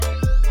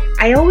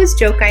I always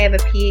joke I have a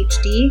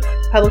PhD,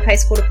 public high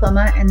school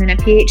diploma, and then a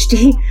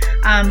PhD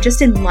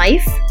just in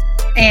life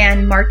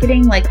and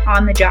marketing, like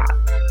on the job,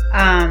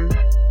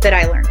 that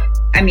I learned.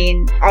 I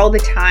mean, all the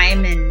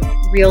time and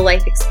real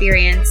life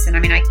experience. And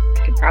I mean, I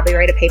could probably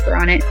write a paper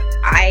on it.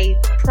 I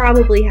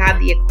probably have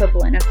the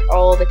equivalent of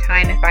all the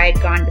time if I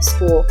had gone to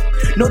school.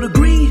 No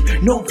degree,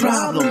 no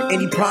problem.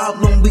 Any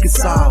problem, we can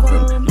solve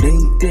them.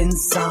 Linked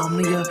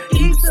insomnia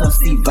keeps us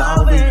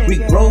evolving.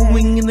 We're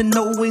growing in the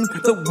knowing,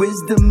 the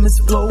wisdom is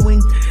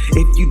flowing.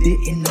 If you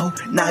didn't know,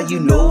 now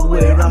you know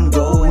where I'm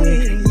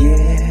going.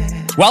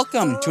 Yeah.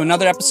 Welcome to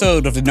another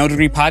episode of the No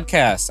Degree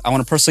Podcast. I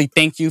want to personally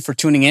thank you for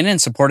tuning in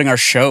and supporting our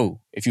show.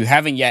 If you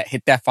haven't yet,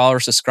 hit that follow or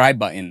subscribe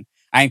button.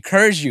 I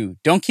encourage you,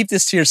 don't keep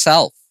this to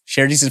yourself.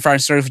 Share these inspiring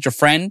stories with your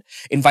friend,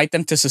 invite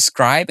them to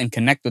subscribe, and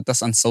connect with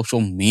us on social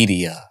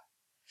media.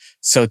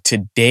 So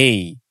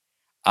today,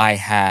 I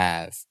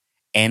have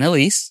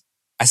Anneliese.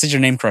 I said your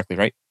name correctly,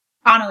 right?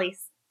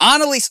 Anneliese.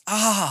 Anneliese.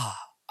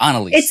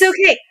 Anneliese. It's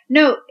okay.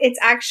 No,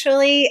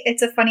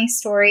 it's a funny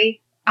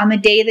story. On the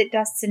day that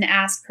Dustin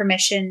asked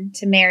permission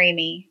to marry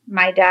me,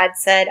 my dad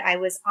said I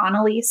was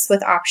Anneliese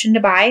with option to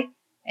buy,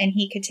 and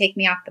he could take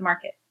me off the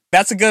market.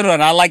 That's a good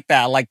one. I like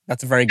that.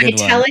 That's a very good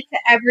one. I tell it to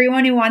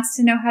everyone who wants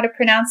to know how to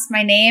pronounce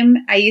my name.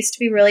 I used to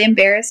be really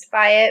embarrassed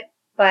by it,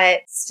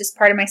 but it's just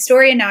part of my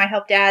story, and now I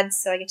help dads,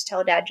 so I get to tell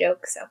a dad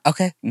joke. So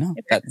okay, no,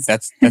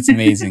 that's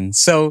amazing.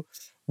 So,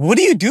 what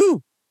do you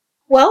do?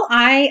 Well,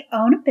 I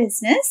own a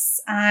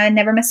business. I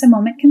Never Miss a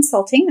Moment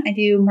Consulting. I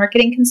do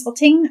marketing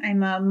consulting.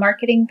 I'm a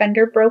marketing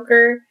vendor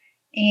broker.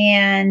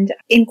 And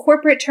in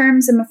corporate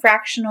terms, I'm a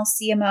fractional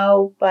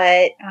CMO,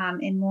 but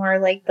in more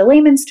like the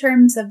layman's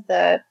terms of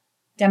the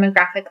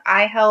demographic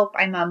I help,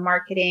 I'm a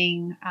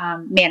marketing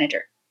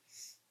manager,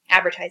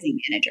 advertising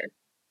manager.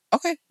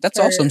 Okay, that's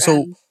awesome.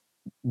 So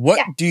what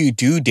do you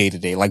do day to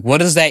day? Like, what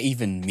does that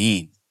even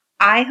mean?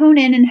 I hone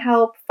in and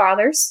help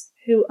fathers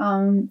who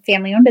own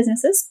family-owned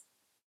businesses.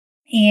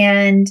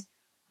 And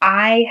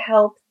I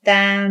help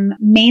them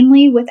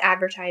mainly with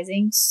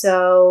advertising.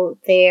 So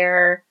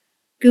their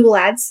Google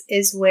Ads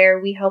is where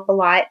we help a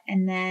lot.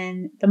 And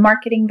then the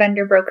marketing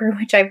vendor broker,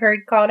 which I've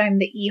heard called, I'm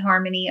the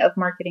eHarmony of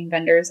marketing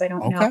vendors. I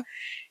don't know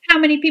how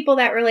many people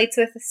that relates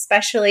with,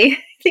 especially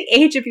the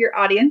age of your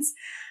audience.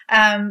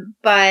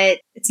 But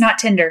it's not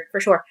Tinder for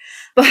sure.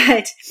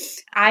 But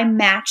I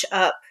match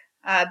up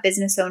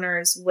business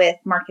owners with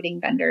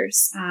marketing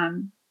vendors.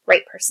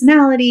 Right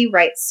personality,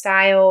 right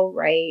style,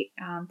 right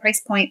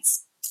price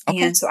points. Okay.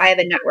 And so I have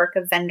a network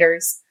of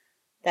vendors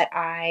that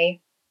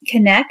I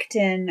connect,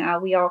 and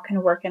we all kind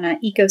of work in an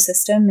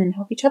ecosystem and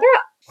help each other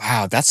out.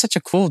 Wow, that's such a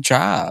cool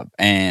job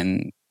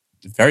and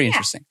very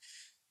interesting.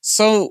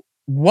 So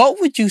what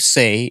would you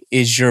say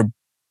is your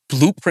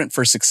blueprint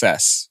for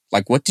success?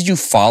 Like, what did you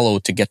follow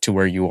to get to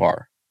where you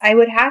are? I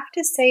would have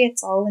to say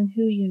it's all in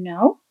who you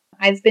know.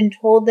 I've been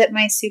told that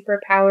my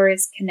superpower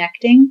is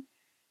connecting.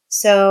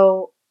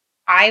 So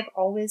I've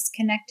always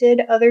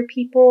connected other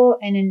people,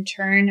 and in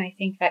turn, I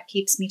think that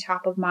keeps me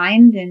top of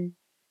mind, and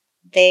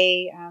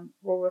they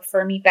will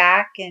refer me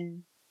back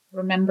and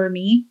remember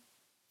me.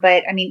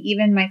 But I mean,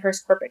 even my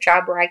first corporate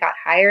job where I got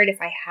hired, if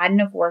I hadn't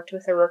have worked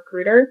with a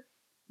recruiter,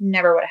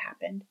 never would have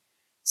happened.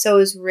 So it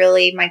was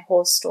really, my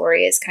whole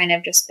story has kind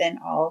of just been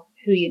all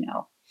who you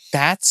know.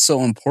 That's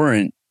so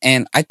important.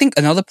 And I think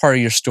another part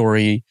of your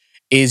story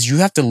is you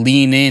have to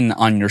lean in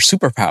on your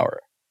superpower.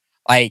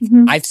 Like,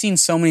 I've seen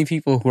so many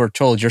people who are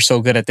told you're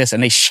so good at this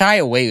and they shy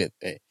away with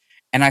it.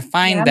 And I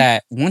find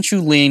that once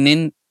you lean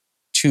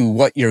into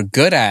what you're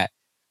good at,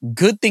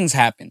 good things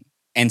happen.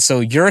 And so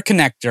you're a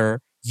connector,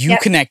 you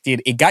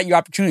connected, it got you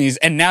opportunities,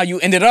 and now you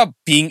ended up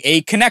being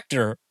a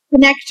connector.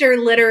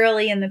 Connector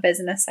literally in the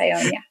business I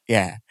own,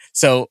 Yeah.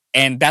 So,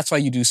 and that's why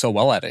you do so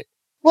well at it.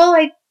 Well,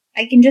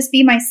 I can just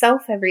be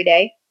myself every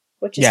day,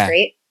 which is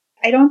great.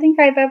 I don't think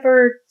I've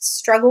ever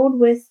struggled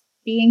with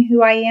being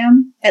who I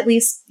am, at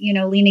least,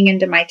 leaning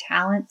into my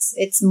talents.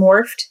 It's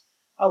morphed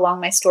along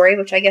my story,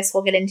 which I guess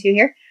we'll get into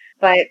here.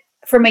 But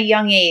from a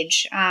young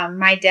age,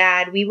 my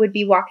dad, we would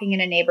be walking in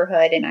a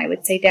neighborhood and I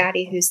would say,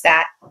 "Daddy, who's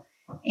that?"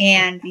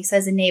 And he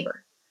says, "A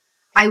neighbor."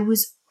 I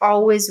was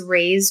always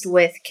raised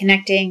with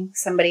connecting.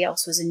 Somebody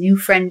else was a new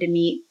friend to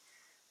meet.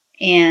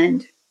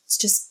 And it's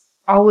just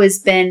always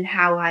been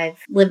how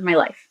I've lived my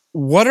life.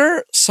 What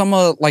are some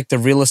of the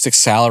realistic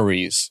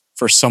salaries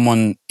for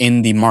someone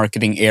in the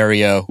marketing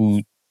area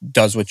who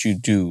does what you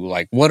do?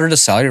 Like, what are the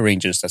salary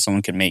ranges that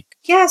someone can make?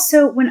 Yeah,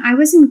 so when I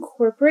was in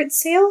corporate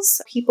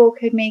sales, people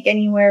could make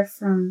anywhere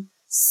from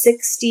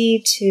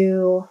 60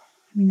 to,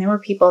 there were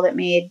people that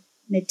made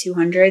mid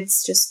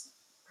 200s, just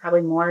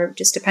probably more,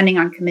 just depending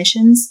on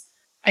commissions.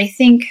 I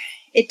think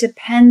it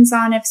depends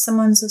on if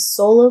someone's a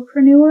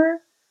solopreneur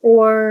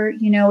or,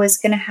 is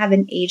going to have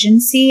an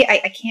agency. I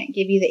can't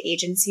give you the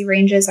agency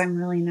ranges. I'm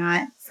really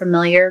not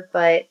familiar,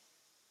 but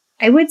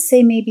I would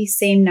say maybe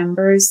same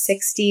numbers,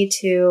 60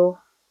 to,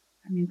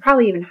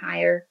 probably even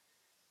higher.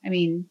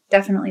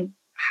 Definitely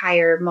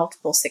higher,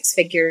 multiple six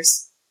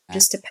figures,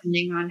 just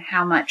depending on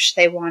how much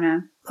they want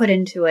to put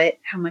into it,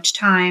 how much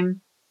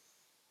time,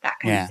 that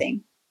kind of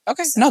thing.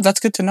 Okay. So. No, that's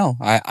good to know.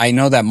 I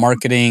know that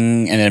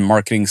marketing and then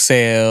marketing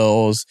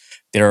sales,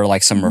 there are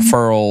like some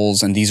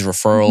referrals, and these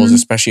referrals,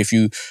 especially if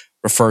you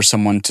refer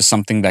someone to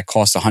something that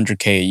costs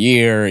 $100K a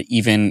year,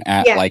 even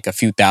at like a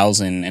few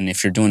thousand. And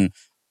if you're doing,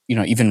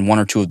 even one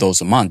or two of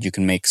those a month, you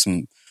can make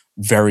some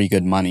very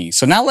good money.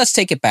 So now let's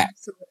take it back.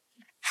 Absolutely.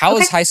 How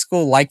is high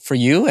school like for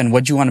you, and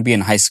what do you want to be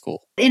in high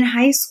school? In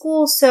high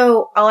school,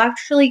 so I'll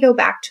actually go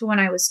back to when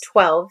I was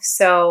 12.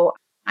 So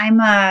I'm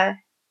a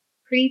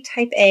pretty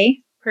type A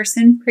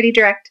person, pretty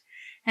direct.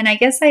 And I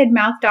guess I had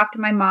mouthed off to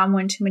my mom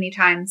one too many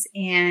times.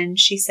 And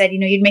she said,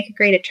 you'd make a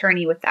great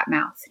attorney with that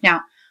mouth.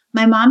 Now,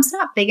 my mom's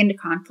not big into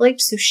conflict,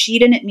 so she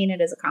didn't mean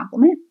it as a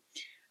compliment.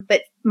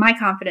 But my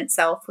confident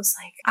self was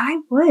like,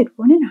 I would,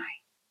 wouldn't I?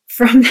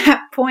 From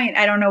that point,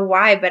 I don't know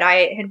why, but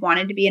I had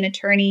wanted to be an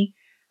attorney.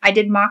 I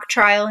did mock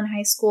trial in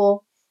high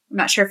school. I'm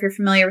not sure if you're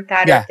familiar with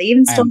that or if they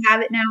even still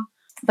have it now.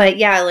 But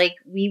yeah, like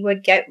we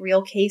would get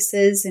real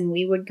cases and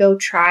we would go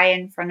try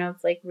in front of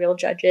like real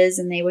judges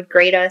and they would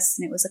grade us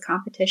and it was a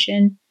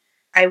competition.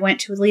 I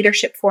went to a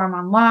leadership forum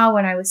on law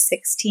when I was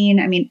 16.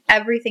 I mean,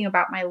 everything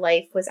about my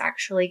life was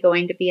actually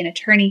going to be an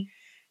attorney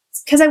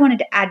because I wanted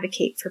to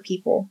advocate for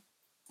people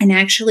and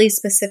actually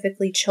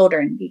specifically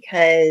children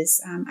because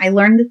I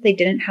learned that they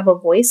didn't have a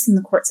voice in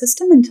the court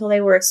system until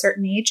they were a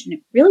certain age. And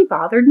it really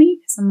bothered me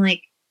because I'm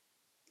like,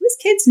 these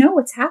kids know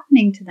what's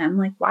happening to them.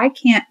 Like, why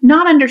can't,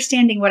 not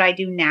understanding what I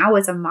do now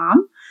as a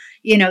mom,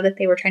 that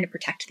they were trying to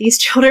protect these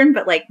children.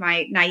 But like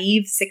my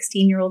naive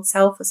 16-year-old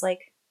self was like,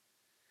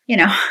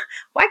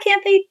 why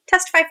can't they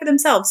testify for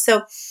themselves?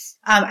 So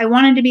I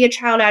wanted to be a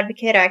child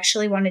advocate. I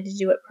actually wanted to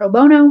do it pro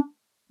bono.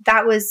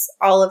 That was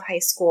all of high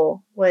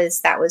school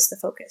that was the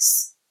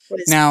focus,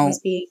 was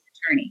being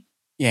an attorney.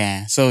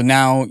 Yeah. So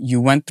now you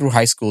went through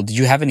high school. Did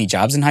you have any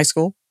jobs in high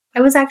school?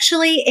 I was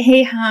actually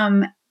a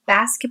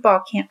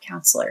basketball camp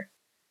counselor.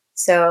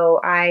 So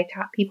I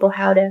taught people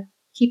how to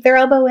keep their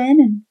elbow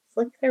in and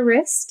flick their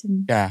wrist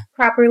and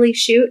properly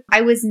shoot. I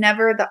was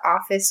never the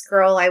office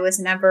girl. I was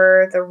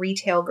never the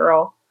retail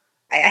girl.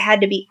 I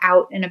had to be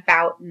out and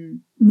about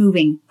and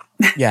moving.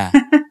 Yeah.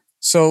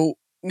 So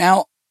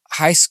now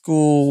high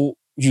school,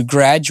 you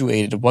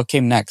graduated. What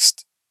came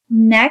next?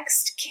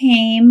 Next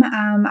came,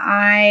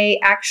 I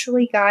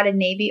actually got a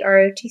Navy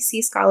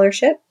ROTC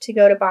scholarship to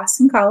go to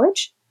Boston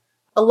College.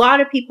 A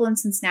lot of people in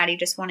Cincinnati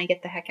just want to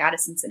get the heck out of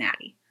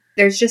Cincinnati.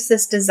 There's just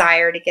this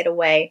desire to get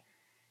away.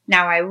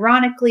 Now,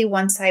 ironically,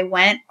 once I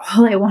went,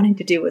 all I wanted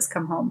to do was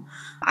come home.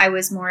 I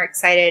was more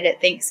excited at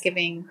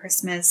Thanksgiving,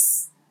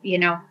 Christmas,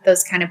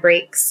 those kind of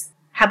breaks.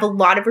 Have a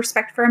lot of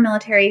respect for our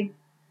military,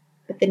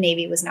 but the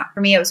Navy was not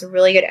for me. It was a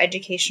really good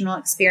educational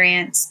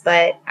experience,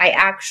 but I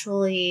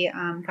actually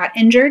got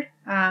injured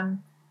my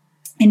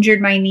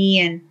knee,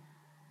 and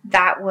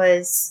that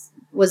was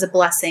a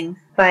blessing.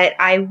 But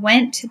I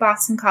went to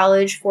Boston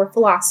College for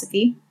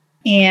philosophy,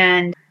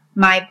 and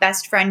my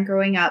best friend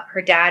growing up,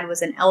 her dad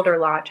was an elder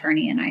law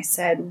attorney, and I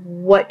said,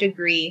 what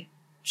degree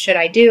should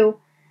I do?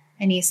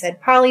 And he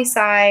said,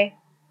 poli-sci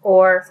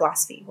or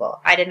philosophy.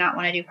 Well, I did not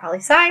want to do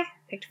poli-sci,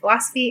 picked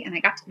philosophy, and I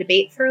got to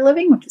debate for a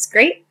living, which is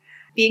great,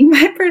 being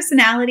my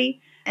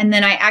personality. And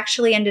then I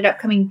actually ended up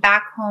coming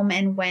back home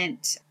and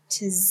went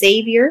to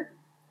Xavier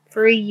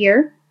for a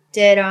year,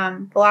 did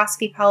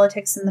philosophy,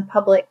 politics, and the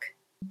public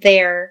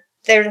there.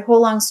 There's a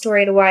whole long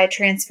story to why I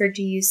transferred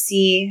to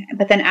UC,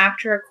 but then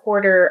after a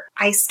quarter,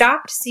 I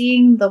stopped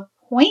seeing the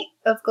point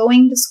of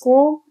going to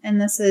school,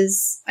 and this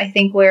is, I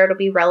think, where it'll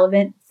be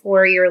relevant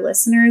for your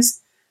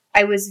listeners.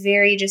 I was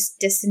very just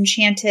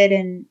disenchanted,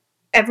 and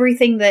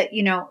everything that,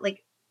 like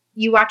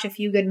you watch A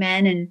Few Good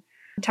Men and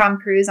Tom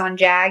Cruise on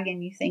JAG,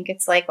 and you think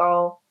it's like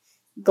all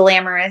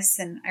glamorous,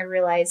 and I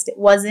realized it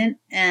wasn't,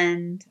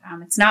 and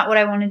it's not what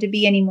I wanted to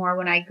be anymore.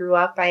 When I grew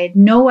up, I had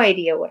no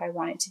idea what I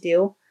wanted to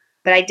do.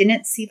 But I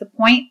didn't see the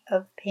point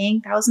of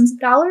paying thousands of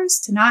dollars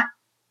to not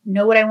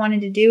know what I wanted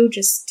to do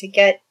just to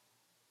get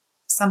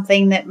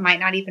something that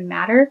might not even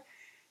matter.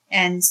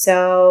 And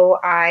so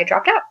I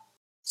dropped out.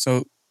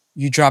 So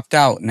you dropped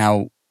out.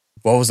 Now,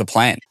 what was the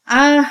plan?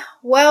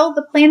 Well,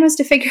 the plan was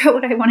to figure out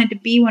what I wanted to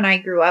be when I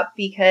grew up,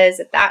 because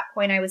at that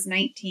point I was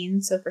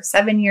 19. So for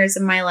 7 years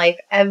of my life,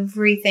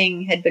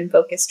 everything had been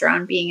focused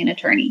around being an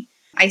attorney.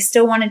 I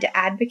still wanted to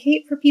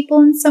advocate for people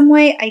in some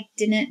way. I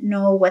didn't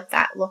know what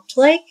that looked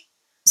like.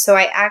 So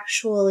I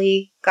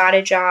actually got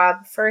a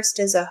job first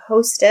as a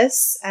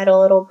hostess at a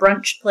little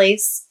brunch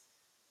place.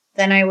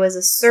 Then I was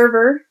a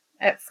server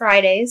at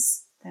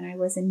Fridays. Then I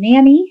was a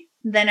nanny.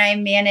 Then I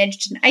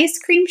managed an ice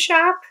cream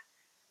shop.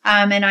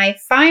 And I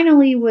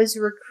finally was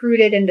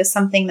recruited into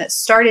something that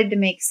started to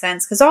make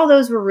sense, because all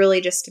those were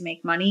really just to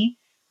make money.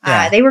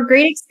 Yeah. They were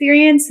great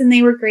experience in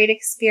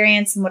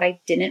what I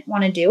didn't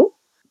want to do.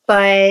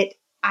 But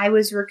I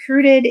was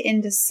recruited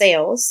into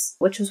sales,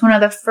 which was one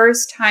of the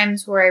first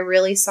times where I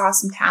really saw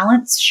some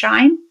talents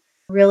shine,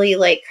 really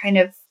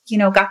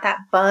got that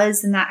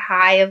buzz and that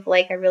high of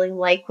I really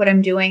like what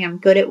I'm doing. I'm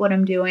good at what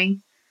I'm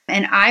doing.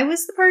 And I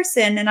was the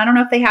person, and I don't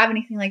know if they have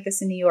anything like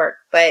this in New York,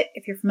 but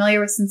if you're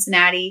familiar with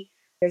Cincinnati,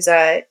 There's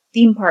a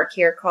theme park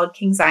here called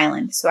Kings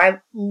Island. So I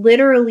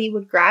literally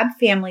would grab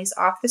families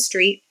off the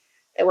street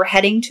that were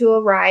heading to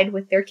a ride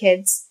with their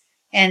kids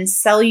and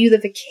sell you the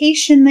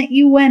vacation that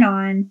you went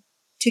on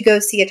to go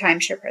see a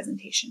timeshare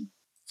presentation.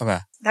 Okay.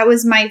 That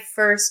was my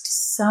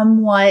first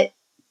somewhat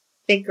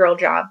big girl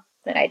job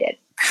that I did.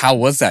 How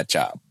was that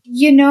job?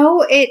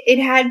 It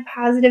had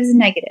positives and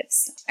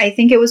negatives. I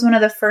think it was one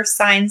of the first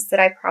signs that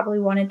I probably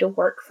wanted to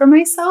work for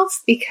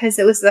myself, because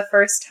it was the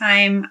first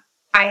time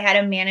I had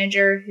a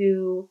manager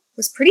who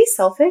was pretty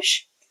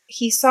selfish.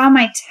 He saw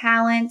my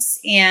talents,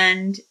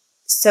 and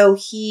so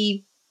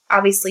he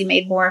obviously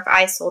made more if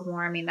I sold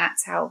more. I mean,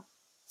 that's how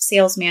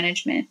sales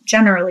management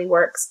generally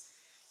works.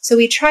 So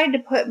he tried to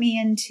put me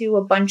into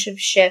a bunch of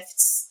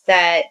shifts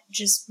that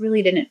just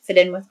really didn't fit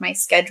in with my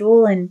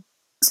schedule. And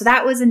so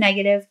that was a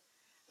negative.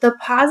 The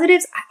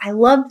positives, I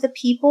loved the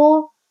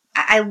people.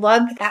 I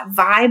loved that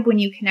vibe when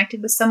you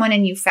connected with someone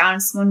and you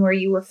found someone where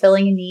you were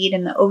filling a need,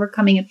 and the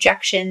overcoming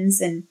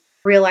objections and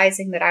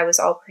realizing that I was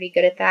all pretty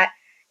good at that.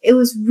 It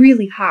was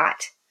really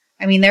hot.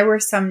 I mean, there were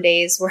some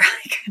days where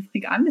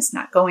I'm just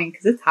not going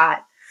because it's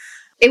hot.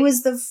 It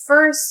was the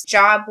first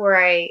job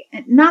where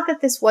not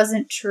that this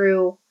wasn't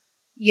true,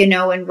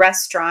 in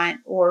restaurant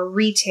or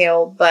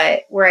retail,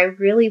 but where I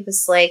really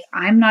was like,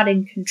 I'm not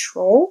in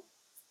control.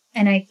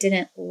 And I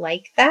didn't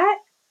like that.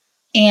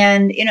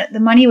 And, the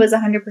money was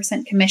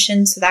 100%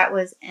 commission. So that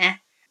was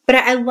But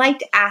I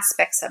liked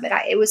aspects of it.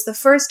 It was the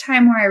first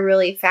time where I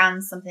really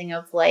found something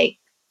of like,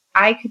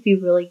 I could be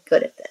really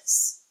good at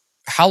this.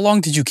 How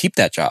long did you keep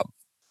that job?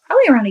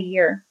 Probably around a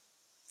year,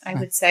 I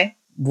would say.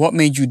 What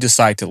made you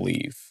decide to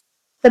leave?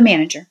 The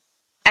manager.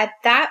 At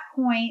that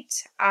point,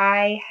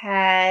 I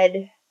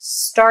had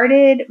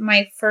started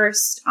my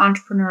first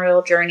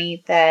entrepreneurial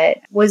journey that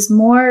was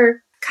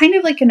more kind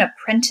of like an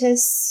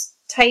apprentice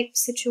type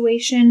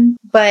situation,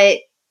 but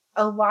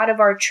a lot of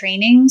our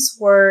trainings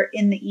were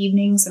in the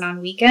evenings and on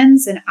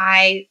weekends, and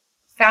I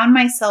found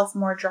myself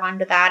more drawn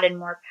to that and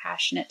more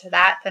passionate to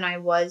that than I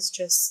was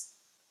just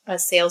a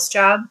sales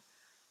job.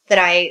 That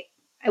I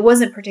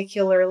wasn't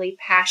particularly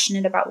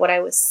passionate about what I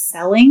was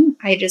selling.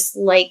 I just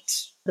liked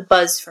the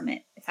buzz from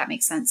it, if that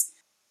makes sense.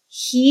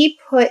 He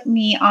put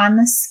me on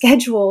the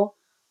schedule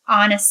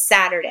on a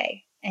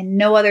Saturday and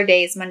no other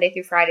days, Monday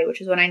through Friday,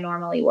 which is when I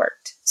normally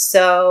worked.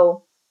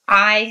 So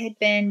I had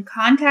been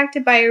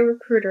contacted by a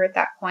recruiter at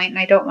that point, and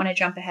I don't want to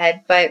jump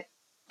ahead, but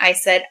I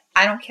said,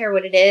 I don't care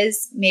what it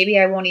is. Maybe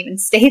I won't even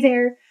stay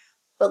there,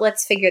 but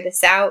let's figure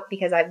this out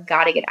because I've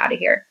got to get out of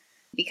here.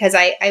 Because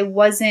I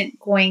wasn't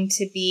going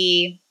to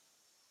be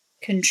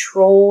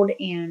controlled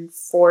and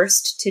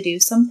forced to do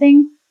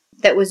something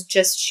that was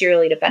just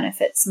sheerly to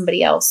benefit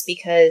somebody else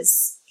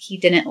because he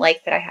didn't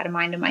like that I had a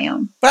mind of my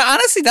own. But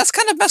honestly, that's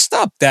kind of messed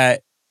up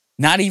that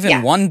not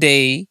even one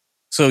day,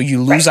 so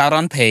you lose out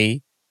on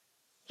pay.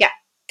 Yeah.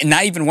 And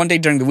not even one day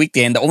during the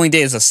weekday, and the only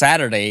day is a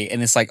Saturday,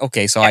 and it's like,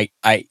 okay, so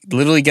I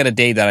literally get a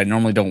day that I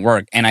normally don't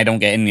work, and I don't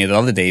get any of the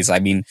other days. I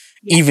mean,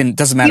 even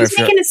doesn't matter if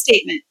you're... He was making a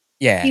statement.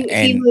 Yeah.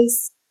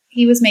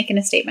 He was making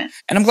a statement.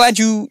 And I'm glad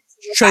you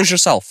chose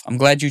yourself. I'm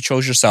glad you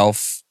chose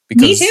yourself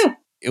because Me too.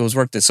 It was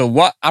worth it. So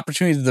what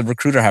opportunity did the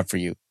recruiter have for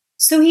you?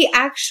 So he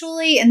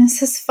actually, and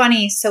this is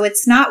funny, so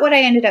it's not what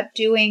I ended up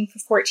doing for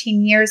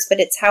 14 years, but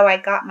it's how I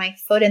got my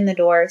foot in the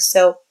door.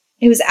 So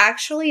it was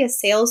actually a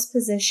sales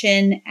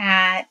position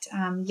at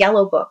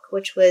Yellow Book,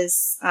 which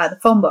was the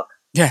phone book.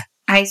 Yeah.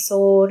 I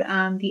sold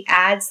the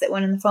ads that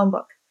went in the phone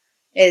book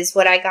is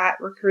what I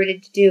got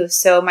recruited to do.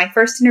 So my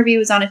first interview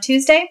was on a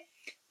Tuesday.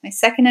 My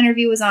second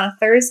interview was on a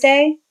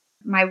Thursday.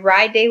 My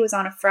ride day was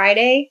on a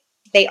Friday.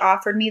 They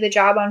offered me the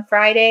job on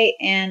Friday,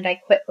 and I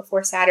quit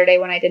before Saturday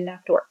when I didn't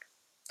have to work.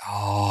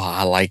 Oh,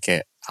 I like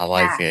it. I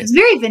like it. It's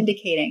very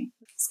vindicating.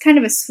 It's kind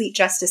of a sweet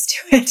justice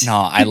to it. No,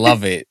 I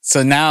love it.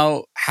 So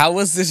now, how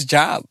was this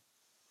job?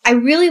 I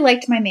really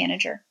liked my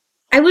manager.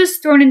 I was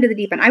thrown into the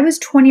deep end. I was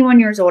 21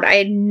 years old. I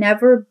had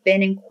never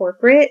been in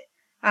corporate.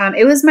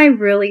 It was my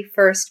really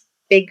first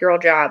big girl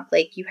job.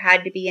 Like, you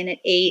had to be in at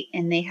 8,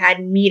 and they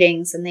had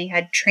meetings, and they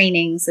had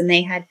trainings, and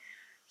they had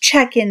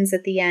check-ins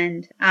at the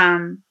end,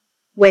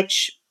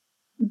 which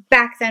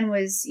back then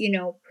was,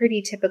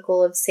 pretty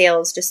typical of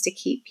sales, just to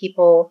keep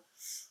people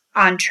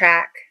on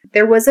track.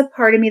 There was a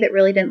part of me that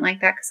really didn't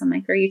like that because I'm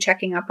like, are you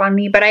checking up on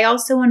me? But I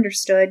also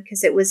understood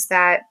because it was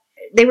that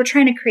they were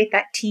trying to create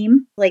that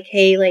team. Like,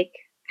 hey, like,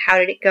 how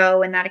did it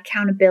go? And that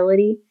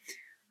accountability.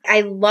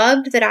 I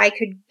loved that I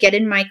could get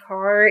in my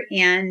car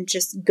and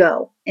just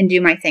go and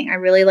do my thing. I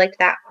really liked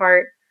that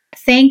part.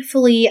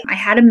 Thankfully, I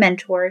had a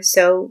mentor.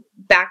 So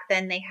back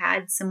then they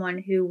had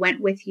someone who went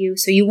with you.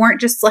 So you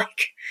weren't just like,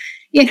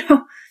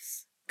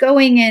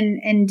 going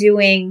and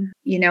doing,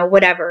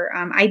 whatever.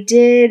 I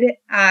did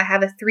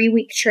have a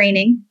 3-week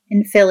training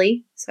in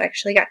Philly. So I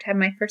actually got to have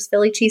my first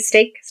Philly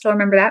cheesesteak. Still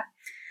remember that.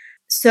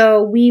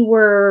 So we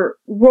were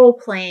role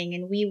playing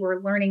and we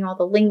were learning all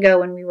the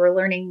lingo and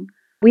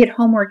we had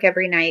homework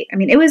every night. I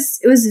mean, it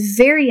was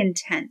very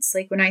intense.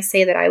 Like when I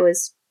say that I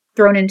was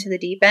thrown into the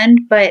deep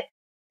end, but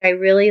I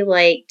really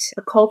liked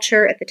the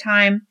culture at the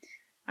time.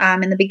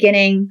 In the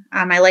beginning,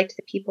 I liked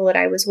the people that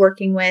I was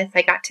working with.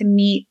 I got to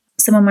meet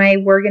some of my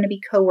were going to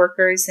be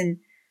coworkers, and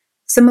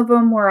some of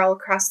them were all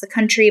across the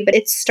country, but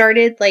it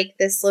started like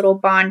this little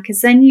bond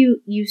because then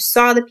you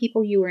saw the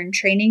people you were in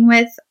training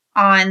with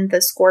on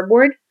the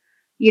scoreboard,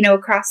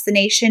 across the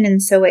nation.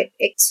 And so it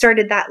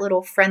started that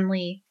little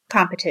friendly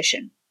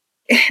competition.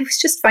 It was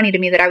just funny to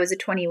me that I was a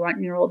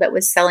 21-year-old that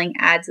was selling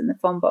ads in the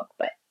phone book,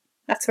 but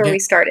that's where we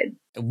started.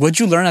 What'd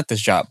you learn at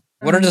this job?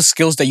 What are the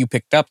skills that you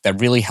picked up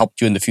that really helped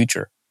you in the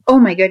future? Oh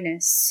my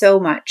goodness, so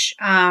much.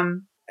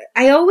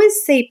 I always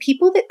say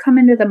people that come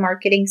into the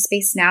marketing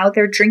space now,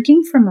 they're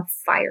drinking from a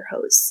fire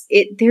hose.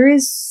 There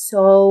is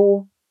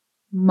so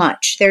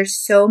much. There's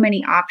so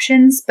many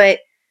options, but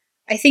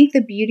I think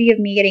the beauty of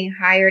me getting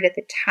hired at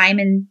the time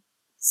and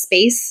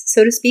space,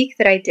 so to speak,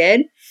 that I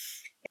did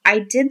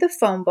the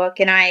phone book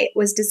and I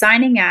was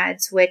designing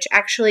ads, which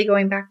actually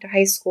going back to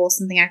high school,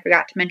 something I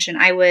forgot to mention,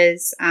 I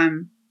was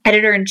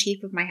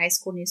editor-in-chief of my high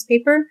school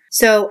newspaper.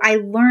 So I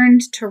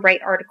learned to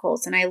write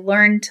articles and I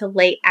learned to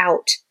lay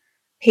out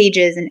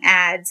pages and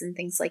ads and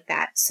things like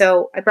that.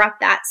 So I brought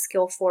that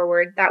skill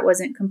forward. That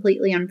wasn't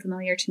completely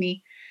unfamiliar to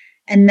me.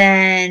 And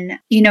then,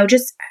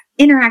 just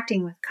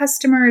interacting with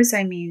customers,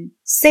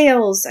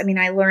 sales,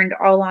 I learned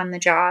all on the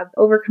job,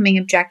 overcoming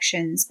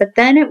objections, but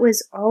then it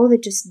was all the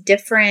just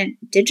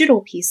different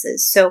digital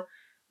pieces. So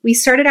we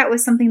started out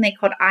with something they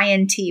called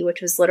INT,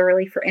 which was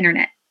literally for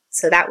internet.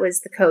 So that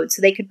was the code.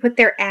 So they could put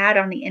their ad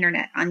on the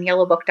internet on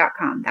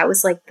yellowbook.com. That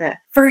was like the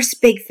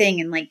first big thing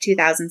in like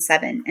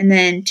 2007. And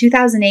then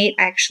 2008,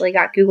 I actually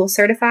got Google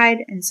certified.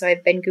 And so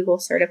I've been Google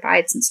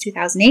certified since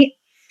 2008.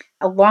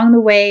 Along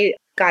the way,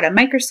 got a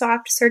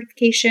Microsoft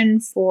certification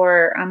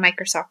for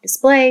Microsoft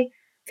Display,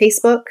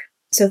 Facebook.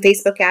 So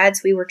Facebook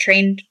ads, we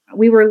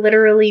were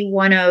literally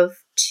one of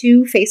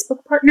 2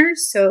 Facebook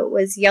partners. So it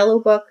was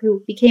Yellowbook,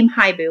 who became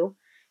Hibu.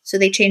 So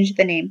they changed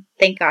the name,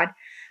 thank God.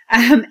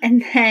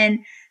 And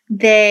then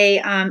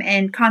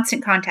and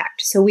Constant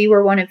Contact. So we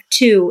were one of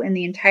 2 in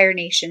the entire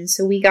nation.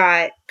 So we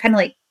got kind of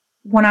like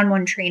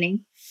one-on-one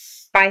training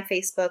by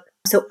Facebook.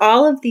 So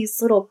all of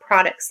these little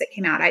products that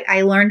came out,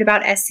 I learned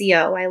about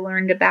SEO. I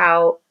learned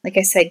about, like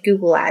I said,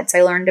 Google ads.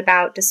 I learned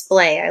about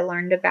display. I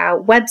learned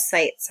about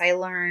websites. I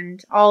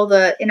learned all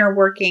the inner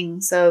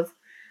workings of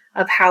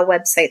how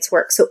websites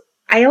work. So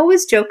I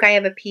always joke I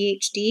have a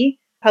PhD,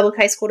 public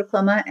high school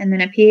diploma, and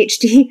then a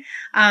PhD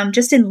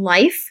just in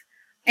life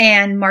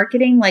and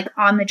marketing, like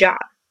on the job,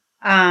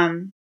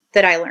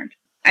 that I learned.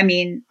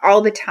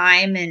 All the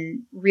time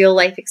and real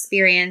life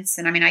experience.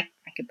 And I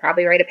could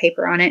probably write a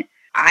paper on it.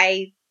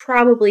 I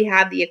probably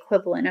have the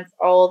equivalent of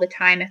all the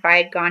time if I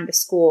had gone to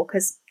school,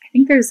 because I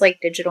think there's like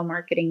digital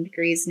marketing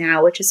degrees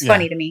now, which is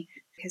funny to me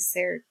because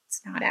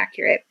it's not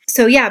accurate.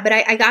 So but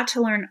I got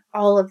to learn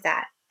all of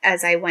that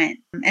as I went.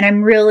 And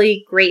I'm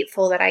really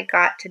grateful that I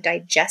got to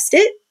digest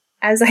it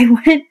as I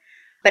went,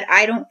 but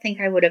I don't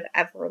think I would have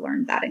ever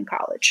learned that in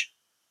college.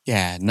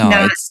 Yeah,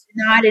 no,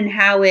 not in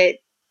how it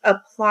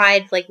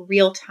applied like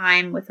real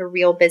time with a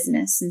real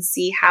business and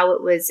see how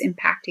it was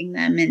impacting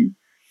them. And,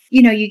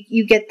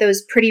 you get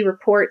those pretty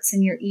reports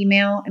in your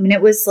email.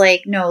 It was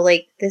like, no,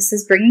 like this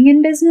is bringing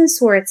in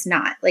business or it's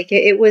not. Like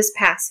it was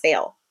pass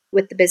fail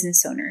with the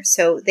business owner.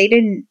 So they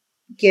didn't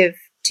give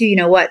two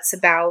what's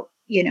about,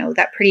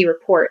 that pretty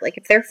report. Like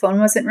if their phone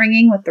wasn't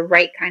ringing with the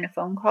right kind of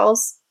phone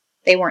calls,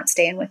 they weren't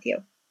staying with you.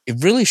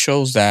 It really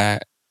shows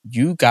that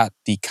you got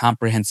the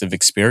comprehensive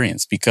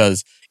experience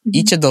because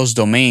each of those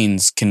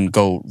domains can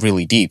go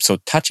really deep. So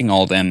touching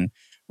all them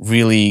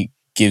really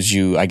gives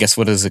you, I guess,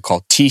 what is it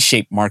called?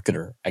 T-shaped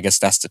marketer. I guess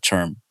that's the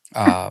term.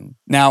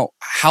 Now,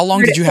 how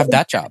long did you have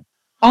that job?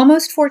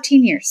 Almost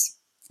 14 years.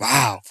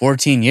 Wow,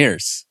 14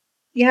 years.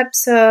 Yep.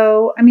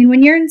 So,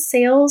 when you're in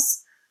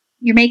sales,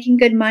 you're making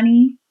good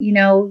money.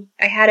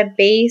 I had a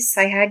base,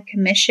 I had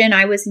commission,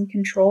 I was in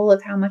control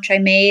of how much I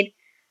made.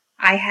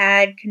 I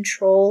had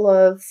control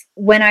of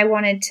when I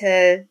wanted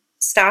to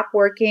stop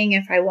working,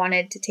 if I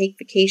wanted to take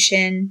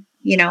vacation,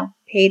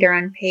 paid or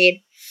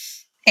unpaid.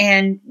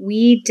 And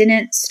we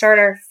didn't start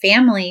our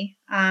family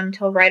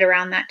until right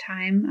around that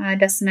time.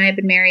 Dustin and I had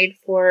been married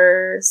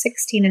for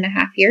 16 and a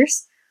half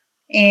years.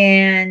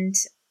 And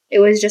it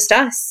was just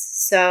us.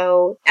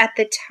 So at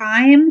the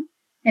time,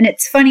 and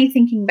it's funny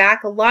thinking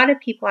back, a lot of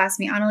people ask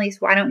me, Anneliese,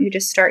 why don't you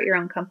just start your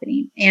own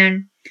company?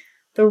 And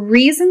the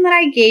reason that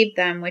I gave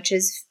them, which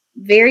is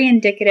very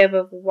indicative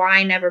of why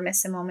I never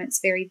miss a moment, it's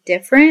very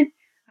different.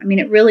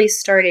 It really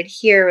started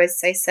here,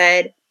 as I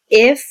said,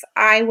 if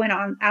I went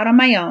out on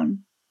my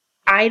own,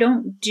 I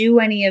don't do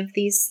any of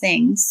these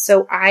things.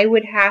 So I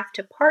would have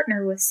to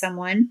partner with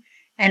someone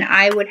and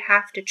I would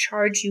have to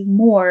charge you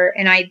more.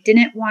 And I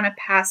didn't want to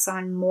pass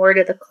on more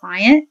to the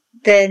client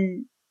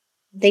than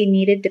they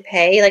needed to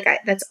pay.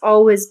 That's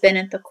always been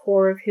at the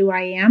core of who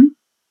I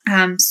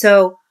am.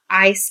 So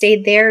I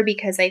stayed there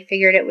because I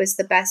figured it was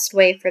the best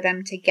way for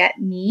them to get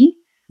me.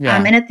 Yeah.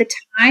 And at the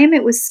time,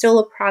 it was still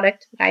a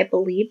product that I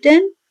believed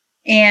in.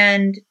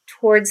 And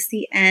towards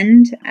the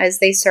end, as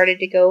they started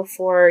to go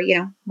for,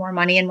 more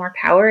money and more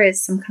power,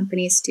 as some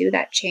companies do,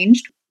 that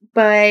changed.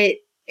 But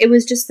it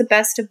was just the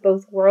best of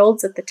both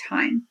worlds at the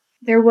time.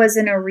 There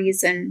wasn't a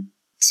reason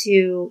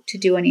to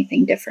do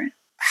anything different.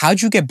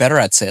 How'd you get better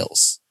at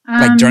sales?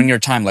 Like during your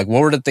time, like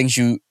what were the things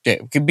you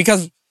did?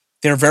 Because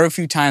there are very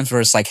few times where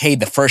it's like, hey,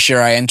 the first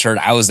year I entered,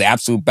 I was the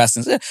absolute best.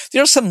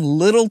 There are some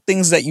little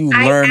things that you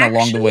learn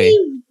along the way.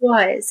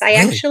 I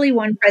actually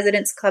won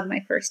President's Club my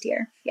first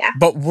year. Yeah.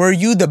 But were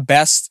you the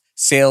best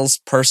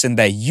salesperson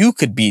that you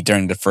could be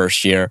during the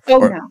first year?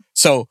 No.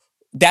 So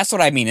that's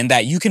what I mean, in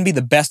that you can be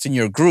the best in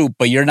your group,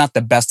 but you're not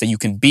the best that you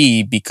can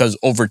be, because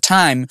over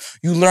time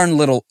you learn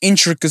little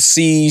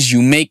intricacies,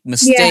 you make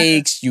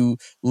mistakes, you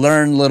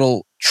learn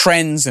little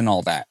trends and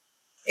all that.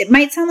 It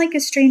might sound like a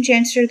strange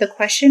answer to the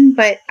question,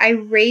 but I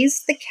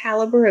raised the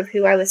caliber of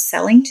who I was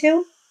selling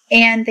to,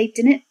 and they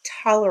didn't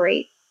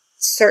tolerate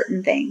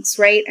certain things,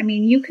 right? I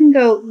mean, you can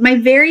go, my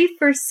very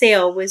first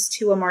sale was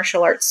to a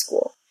martial arts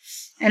school,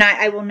 and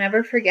I will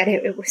never forget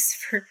it. It was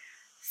for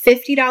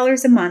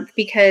 $50 a month,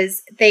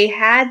 because they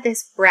had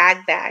this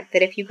brag bag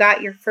that if you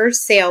got your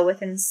first sale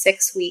within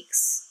 6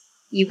 weeks,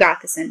 you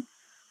got this in.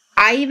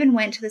 I even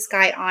went to this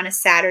guy on a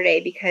Saturday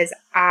because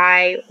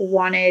I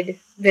wanted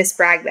this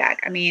brag bag.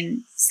 I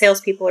mean,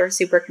 salespeople are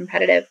super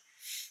competitive,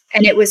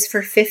 and it was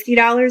for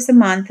 $50 a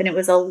month, and it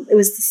was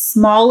the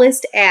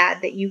smallest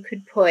ad that you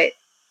could put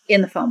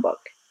in the phone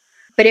book.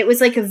 But it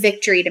was like a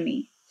victory to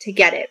me to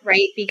get it,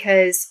 right?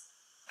 Because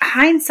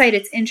hindsight,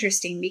 it's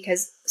interesting,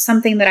 because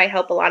something that I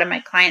help a lot of my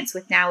clients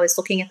with now is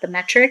looking at the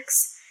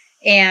metrics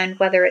and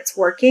whether it's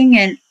working.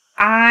 And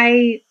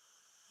I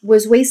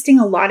was wasting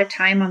a lot of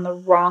time on the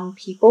wrong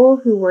people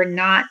who were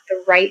not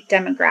the right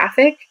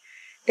demographic.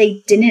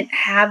 They didn't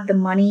have the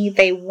money.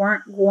 They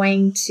weren't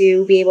going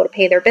to be able to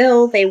pay their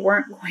bill. They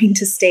weren't going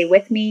to stay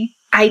with me.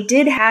 I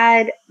did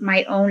had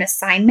my own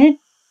assignment.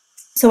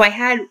 So I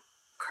had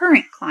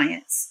current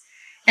clients,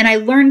 and I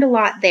learned a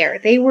lot there.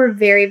 They were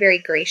very, very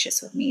gracious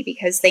with me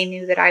because they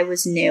knew that I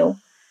was new,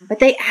 but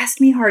they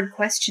asked me hard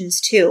questions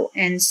too.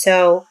 And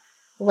so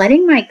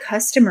letting my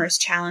customers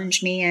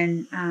challenge me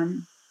and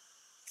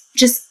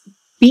just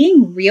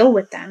being real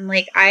with them.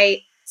 Like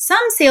some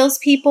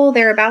salespeople,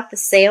 they're about the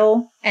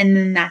sale and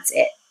then that's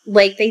it.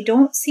 Like they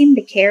don't seem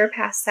to care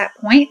past that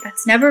point.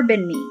 That's never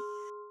been me.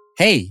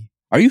 Hey,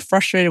 are you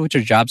frustrated with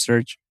your job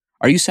search?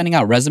 Are you sending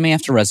out resume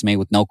after resume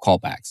with no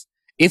callbacks?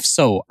 If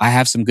so, I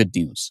have some good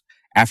news.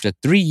 After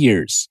 3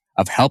 years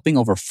of helping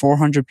over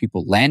 400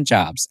 people land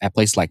jobs at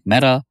places like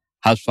Meta,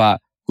 HubSpot,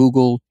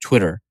 Google,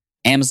 Twitter,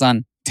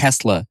 Amazon,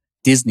 Tesla,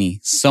 Disney,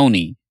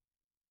 Sony,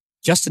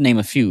 just to name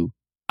a few,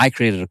 I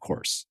created a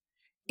course.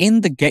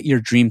 In the Get Your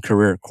Dream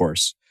Career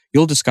course,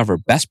 you'll discover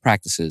best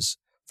practices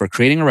for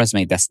creating a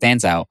resume that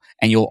stands out,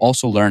 and you'll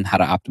also learn how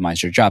to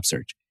optimize your job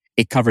search.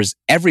 It covers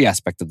every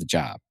aspect of the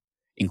job,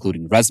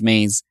 including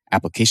resumes,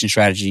 application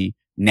strategy,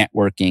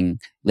 networking,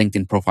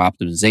 LinkedIn profile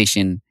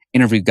optimization,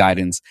 interview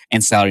guidance,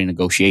 and salary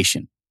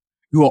negotiation.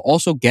 You will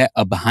also get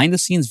a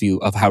behind-the-scenes view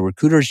of how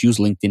recruiters use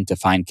LinkedIn to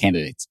find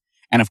candidates.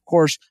 And of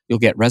course, you'll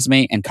get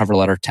resume and cover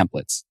letter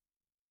templates.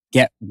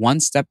 Get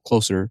one step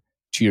closer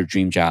to your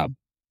dream job.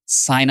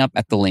 Sign up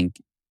at the link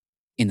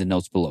in the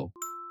notes below.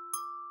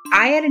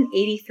 I had an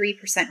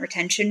 83%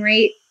 retention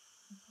rate,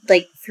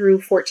 like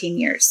through 14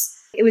 years.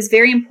 It was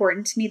very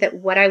important to me that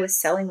what I was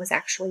selling was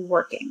actually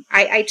working.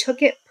 I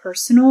took it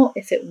personal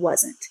if it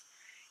wasn't.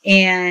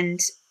 And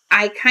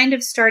I kind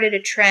of started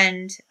a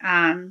trend.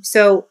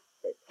 So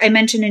I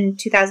mentioned in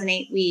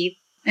 2008,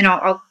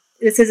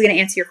 this is going to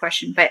answer your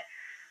question, but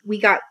we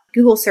got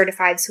Google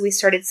certified. So we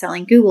started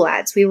selling Google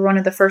ads. We were one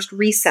of the first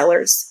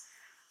resellers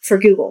for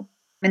Google.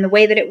 And the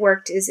way that it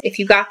worked is if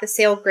you got the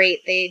sale,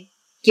 great, they'd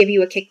give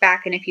you a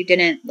kickback. And if you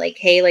didn't,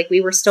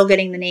 we were still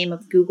getting the name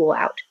of Google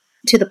out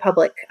to the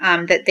public,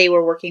 that they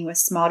were working with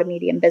small to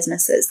medium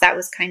businesses. That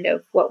was kind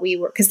of what we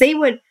were, because they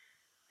would,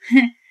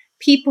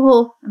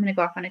 people, I'm going to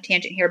go off on a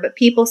tangent here, but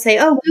people say,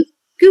 oh,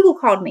 Google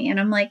called me. And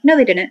I'm like, no,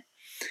 they didn't.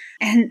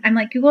 And I'm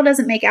like, Google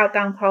doesn't make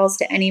outbound calls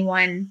to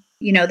anyone,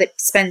 that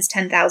spends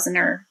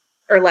 $10,000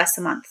 or less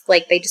a month.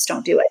 Like they just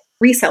don't do it.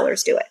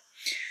 Resellers do it.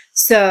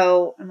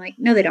 So I'm like,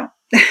 no, they don't.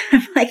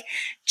 I'm like,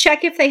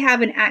 check if they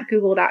have an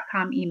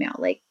 @google.com email.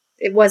 Like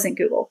it wasn't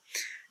Google.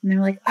 And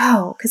they're like,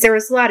 oh, because there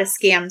was a lot of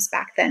scams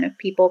back then of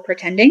people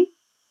pretending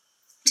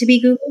to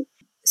be Google.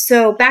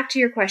 So back to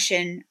your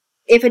question,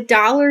 if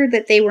 $1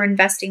 that they were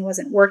investing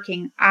wasn't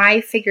working,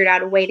 I figured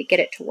out a way to get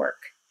it to work.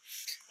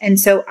 And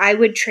so I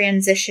would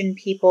transition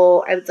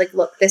people. I would like,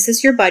 look, this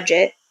is your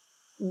budget.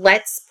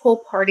 Let's pull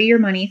part of your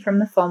money from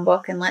the phone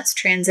book and let's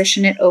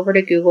transition it over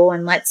to Google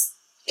and let's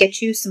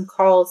get you some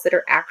calls that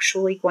are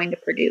actually going to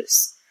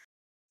produce.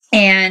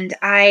 And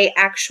I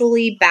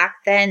actually back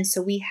then,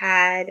 so we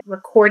had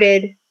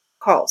recorded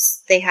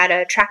calls. They had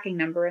a tracking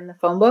number in the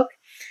phone book,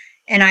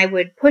 and I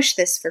would push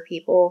this for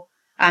people.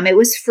 It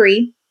was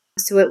free.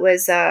 So it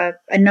was a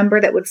number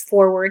that would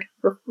forward,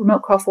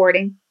 remote call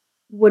forwarding,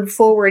 would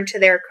forward to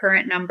their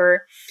current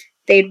number.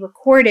 They'd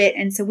record it.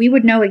 And so we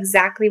would know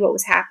exactly what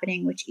was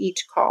happening with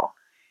each call.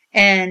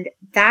 And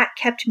that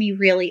kept me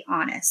really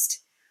honest.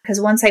 Because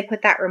once I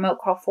put that remote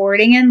call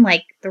forwarding in,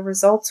 the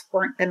results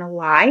weren't going to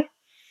lie.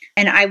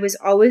 And I was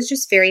always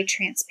just very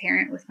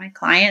transparent with my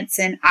clients,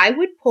 and I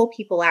would pull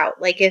people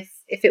out. Like if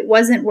it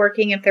wasn't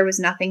working, if there was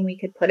nothing we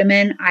could put them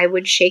in, I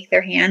would shake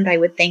their hand. I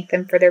would thank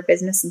them for their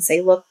business and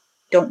say, look,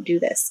 don't do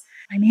this.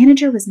 My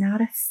manager was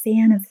not a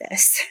fan of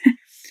this,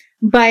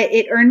 but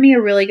it earned me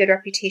a really good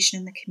reputation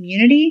in the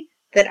community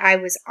that I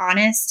was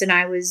honest and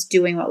I was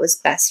doing what was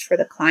best for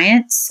the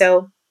client.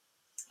 So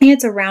I think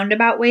it's a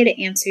roundabout way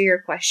to answer your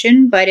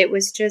question, but it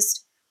was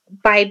just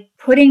by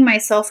putting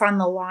myself on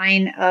the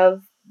line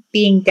of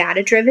being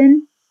data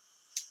driven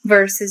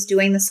versus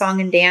doing the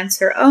song and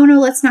dance, or, oh no,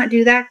 let's not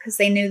do that, because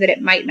they knew that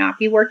it might not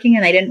be working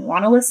and they didn't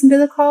want to listen to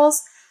the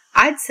calls.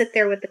 I'd sit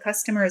there with the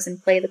customers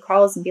and play the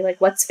calls and be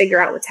like, let's figure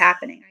out what's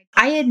happening.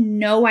 I had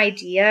no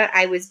idea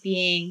I was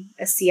being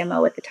a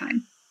CMO at the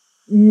time.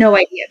 No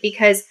idea,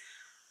 because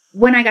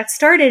when I got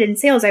started in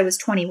sales, I was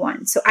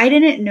 21. So I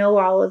didn't know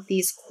all of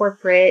these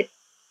corporate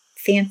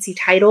fancy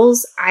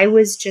titles. I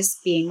was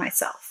just being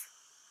myself.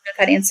 If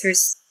that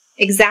answers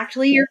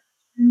exactly your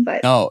question,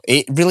 but no,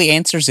 it really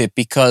answers it,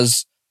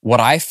 because what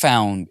I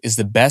found is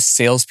the best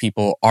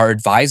salespeople are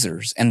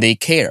advisors, and they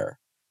care,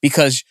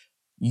 because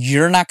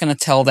you're not going to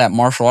tell that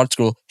martial arts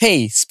school,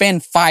 hey,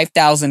 spend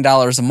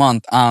 $5,000 a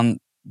month on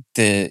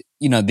the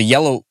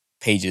yellow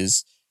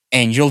pages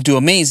and you'll do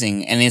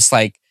amazing. And it's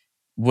like,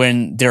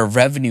 when their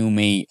revenue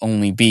may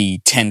only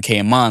be $10K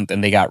a month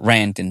and they got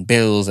rent and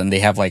bills and they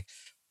have like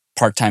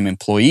part-time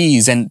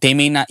employees and they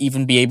may not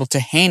even be able to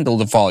handle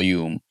the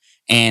volume.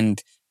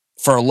 And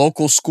for a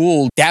local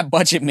school, that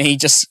budget may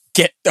just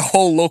get the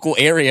whole local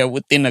area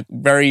within a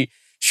very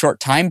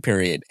short time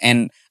period.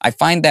 And I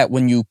find that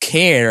when you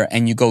care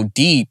and you go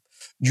deep,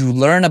 you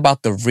learn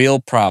about the real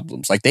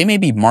problems. Like, they may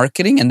be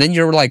marketing, and then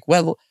you're like,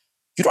 well,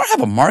 you don't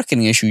have a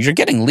marketing issue. You're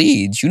getting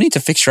leads. You need to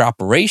fix your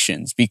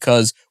operations,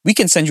 because we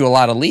can send you a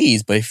lot of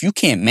leads, but if you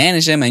can't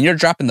manage them and you're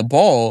dropping the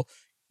ball,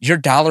 your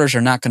dollars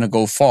are not going to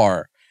go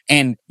far.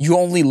 And you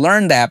only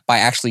learn that by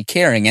actually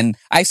caring. And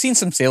I've seen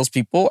some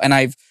salespeople, and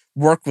I've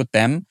worked with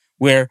them,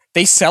 where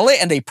they sell it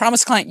and they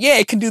promise client, yeah,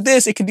 it can do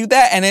this, it can do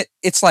that. And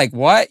it's like,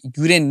 what?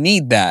 You didn't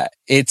need that.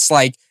 It's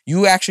like,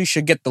 you actually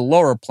should get the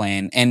lower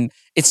plan. And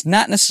it's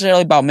not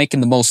necessarily about making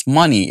the most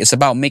money. It's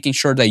about making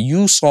sure that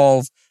you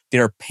solve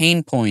their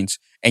pain points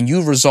and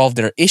you resolve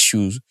their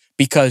issues,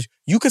 because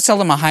you could sell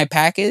them a high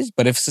package,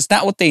 but if it's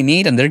not what they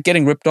need and they're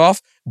getting ripped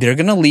off, they're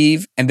going to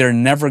leave and they're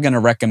never going to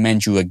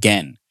recommend you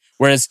again.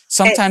 Whereas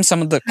sometimes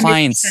some of the 100%.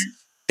 Clients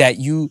that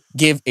you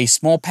give a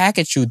small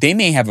package to, they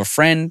may have a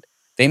friend,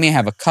 they may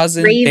have a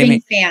cousin.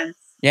 Raving fans.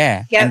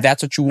 Yeah. Yep. And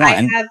that's what you want.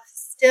 I have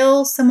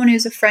still someone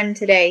who's a friend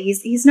today.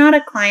 He's not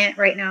a client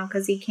right now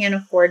because he can't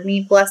afford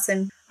me. Bless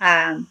him.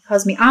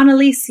 Calls me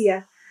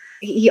Anneliese.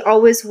 He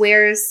always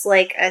wears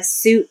like a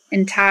suit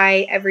and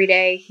tie every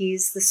day.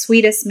 He's the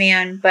sweetest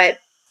man, but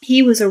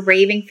he was a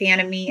raving fan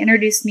of me,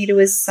 introduced me to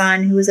his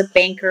son, who was a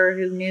banker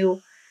who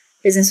knew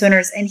business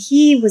owners. And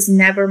he was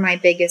never my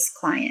biggest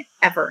client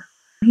ever.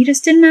 He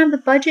just didn't have the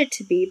budget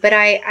to be, but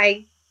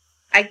I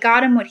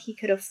got him what he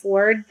could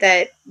afford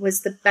that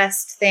was the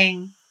best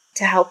thing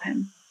to help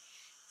him.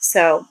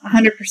 So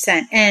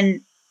 100%.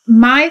 And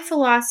my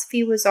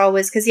philosophy was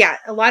always, because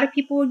a lot of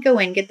people would go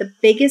in, get the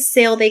biggest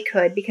sale they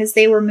could because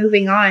they were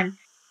moving on.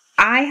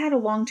 I had a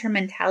long-term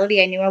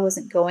mentality. I knew I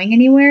wasn't going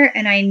anywhere.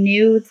 And I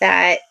knew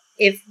that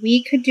if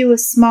we could do a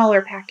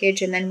smaller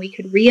package and then we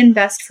could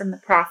reinvest from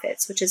the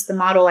profits, which is the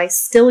model I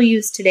still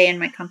use today in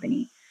my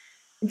company,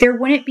 there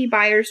wouldn't be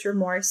buyer's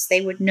remorse.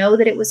 They would know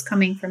that it was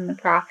coming from the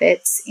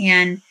profits,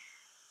 and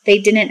they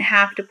didn't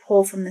have to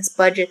pull from this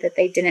budget that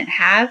they didn't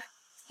have.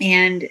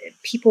 And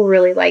people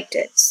really liked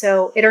it.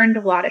 So it earned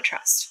a lot of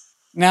trust.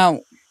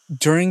 Now,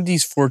 during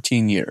these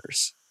 14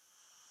 years,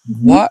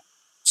 what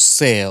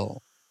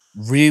sale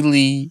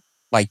really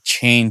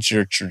changed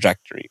your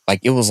trajectory?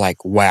 It was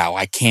like, wow,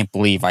 I can't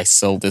believe I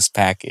sold this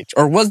package.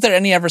 Or was there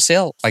any ever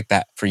sale like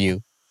that for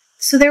you?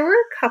 So there were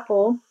a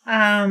couple.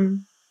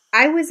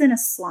 I was in a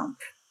slump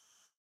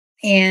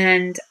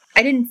and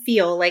I didn't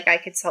feel like I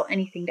could sell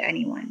anything to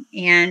anyone.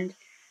 And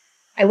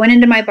I went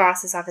into my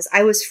boss's office.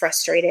 I was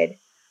frustrated.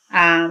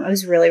 I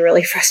was really,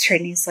 really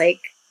frustrated. He's like,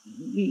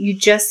 you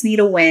just need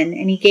a win.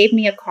 And he gave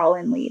me a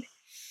call-in lead.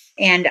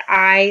 And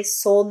I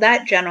sold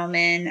that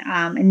gentleman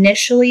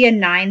initially a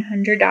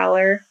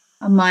 $900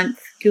 a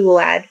month Google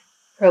ad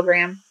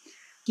program.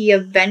 He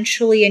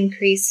eventually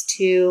increased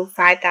to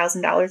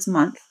 $5,000 a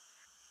month.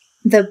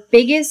 The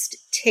biggest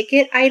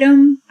ticket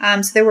item,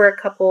 so there were a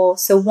couple.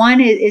 So one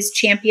is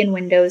Champion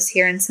Windows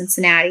here in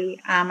Cincinnati.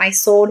 I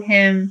sold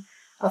him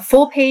a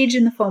full page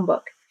in the phone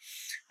book,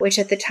 which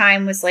at the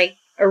time was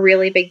a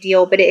really big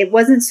deal. But it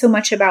wasn't so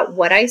much about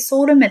what I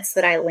sold him, it's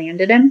that I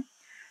landed him,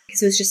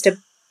 because it was just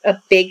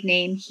a big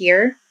name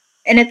here.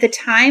 And at the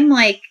time,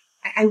 I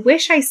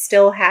wish I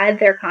still had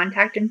their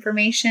contact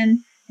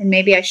information, and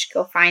maybe I should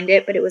go find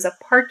it, but it was a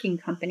parking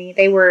company.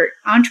 They were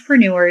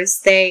entrepreneurs.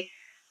 They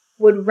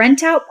would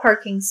rent out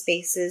parking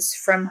spaces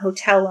from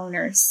hotel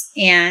owners.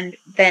 And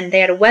then they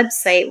had a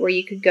website where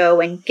you could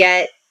go and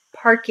get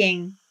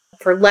parking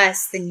for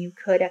less than you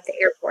could at the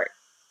airport.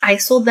 I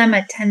sold them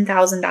a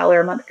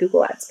 $10,000 a month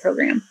Google Ads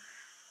program.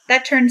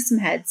 that turned some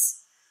heads.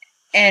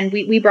 And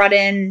we brought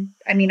in,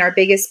 I mean, our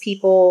biggest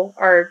people,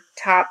 our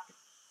top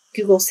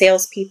Google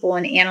salespeople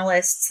and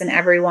analysts and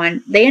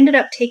everyone. They ended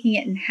up taking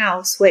it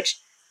in-house, which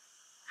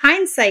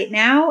hindsight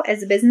now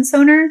as a business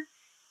owner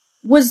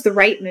was the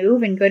right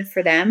move and good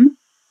for them.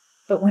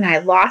 But when I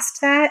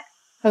lost that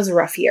was a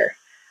rough year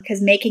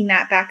because making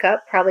that back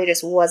up probably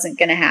just wasn't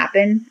going to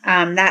happen.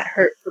 That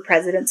hurt for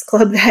President's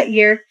Club that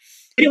year.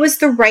 But it was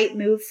the right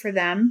move for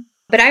them.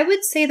 But I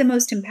would say the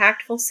most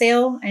impactful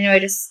sale, I know I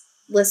just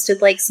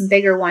listed like some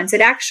bigger ones.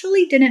 It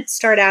actually didn't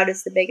start out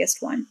as the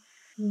biggest one.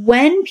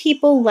 When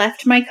people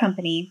left my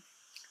company,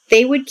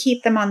 they would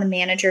keep them on the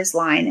manager's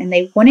line and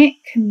they wouldn't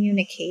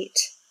communicate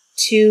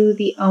to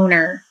the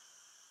owner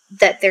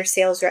that their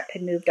sales rep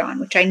had moved on,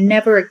 which I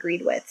never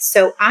agreed with.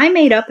 So I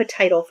made up a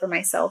title for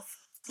myself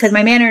because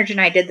my manager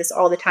and I did this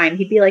all the time.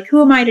 He'd be like,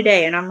 who am I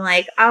today? And I'm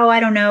like, oh, I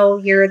don't know.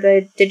 You're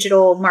the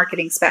digital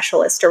marketing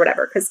specialist or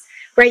whatever. Because,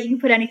 right, you can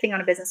put anything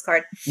on a business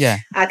card. Yeah.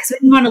 Because we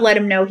didn't want to let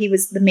him know he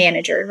was the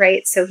manager,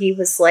 right? So he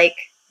was like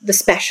the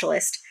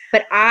specialist.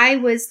 But I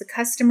was the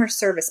customer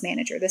service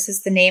manager. This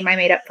is the name I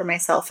made up for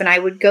myself. And I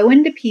would go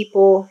into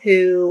people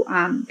who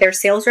their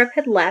sales rep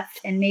had left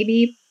and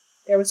maybe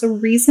there was a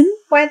reason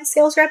why the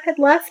sales rep had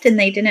left and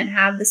they didn't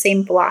have the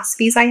same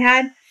philosophies I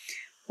had.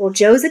 Well,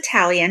 Joe's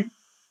Italian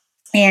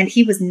and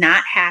he was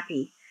not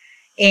happy.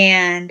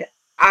 And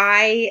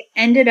I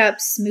ended up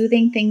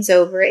smoothing things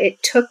over.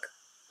 It took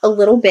a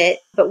little bit,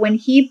 but when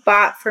he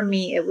bought from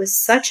me, it was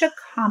such a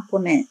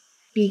compliment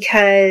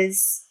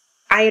because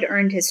I had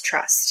earned his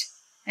trust.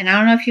 And I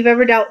don't know if you've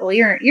ever dealt, well,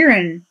 you're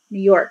in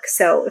New York.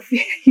 So if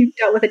you've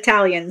dealt with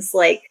Italians,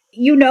 like,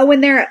 you know,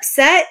 when they're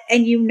upset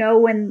and you know,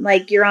 when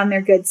like you're on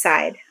their good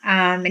side.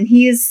 And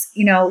he's,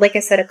 you know, like I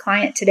said, a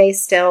client today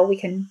still. We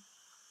can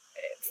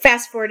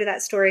fast forward to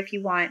that story if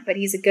you want, but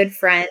he's a good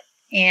friend.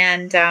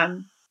 And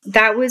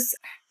that was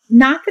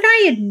not that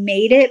I had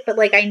made it, but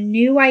like I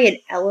knew I had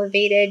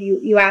elevated.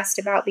 You asked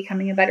about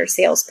becoming a better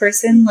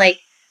salesperson, like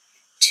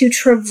to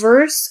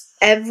traverse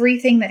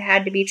everything that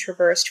had to be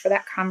traversed for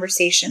that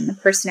conversation, the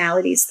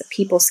personalities, the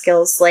people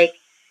skills. Like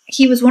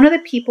he was one of the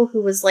people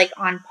who was like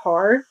on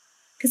par.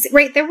 Because,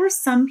 right, there were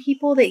some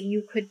people that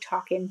you could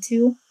talk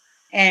into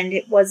and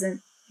it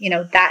wasn't, you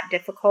know, that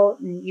difficult.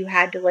 And you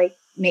had to like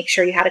make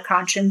sure you had a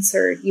conscience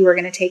or you were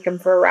going to take them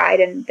for a ride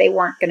and they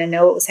weren't going to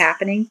know what was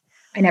happening.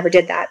 I never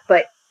did that.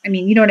 But I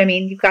mean, you know what I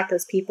mean? You've got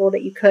those people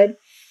that you could.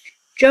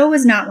 Joe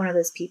was not one of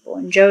those people.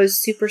 And Joe's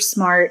super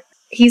smart.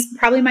 He's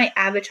probably my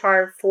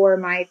avatar for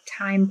my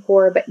time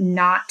poor, but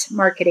not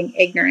marketing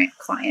ignorant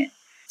client.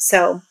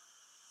 So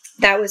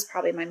that was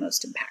probably my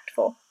most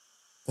impactful.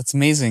 That's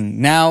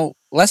amazing. Now,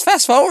 let's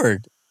fast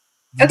forward.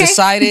 You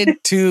decided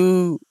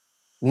to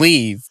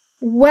leave.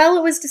 Well,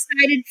 it was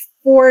decided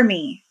for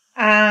me.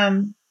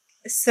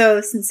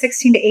 So since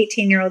 16 to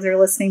 18-year-olds are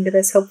listening to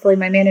this, hopefully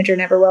my manager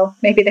never will.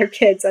 Maybe they're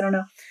kids. I don't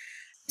know.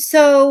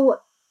 So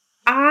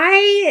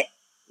I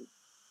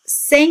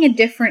sang a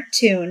different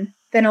tune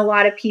than a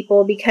lot of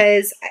people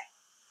because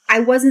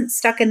I wasn't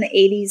stuck in the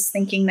 80s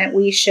thinking that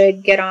we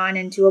should get on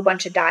and do a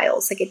bunch of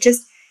dials. Like it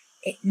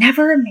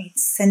never made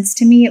sense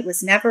to me. It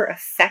was never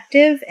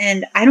effective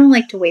and I don't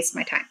like to waste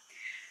my time.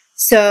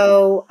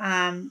 So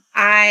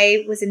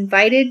I was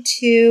invited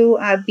to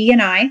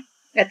B&I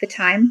at the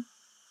time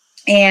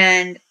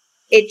and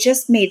it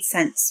just made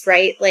sense,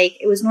 right? Like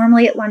it was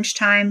normally at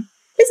lunchtime.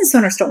 Business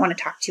owners don't want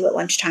to talk to you at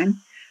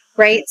lunchtime,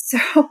 right?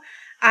 So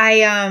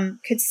I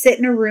could sit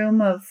in a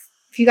room of,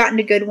 if you got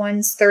into good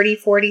ones, 30,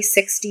 40,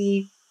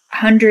 60,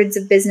 hundreds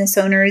of business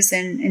owners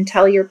and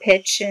tell your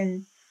pitch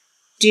and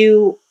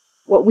do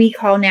what we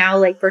call now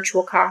like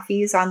virtual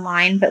coffees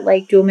online, but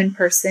like do them in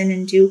person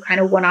and do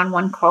kind of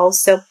one-on-one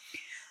calls. So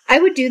I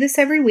would do this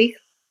every week.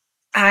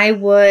 I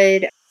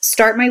would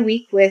start my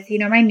week with, you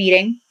know, my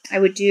meeting. I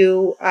would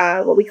do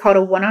what we called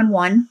a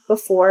one-on-one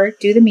before,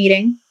 do the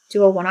meeting,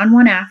 do a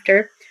one-on-one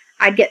after.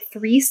 I'd get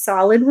 3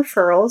 solid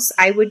referrals.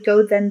 I would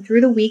go then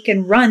through the week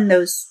and run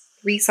those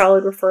 3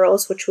 solid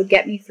referrals, which would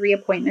get me 3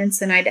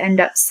 appointments, and I'd end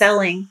up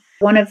selling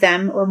one of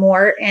them or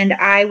more. And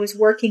I was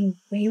working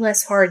way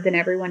less hard than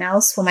everyone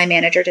else. Well, my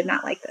manager did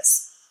not like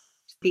this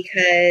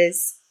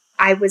because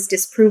I was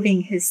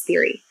disproving his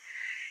theory.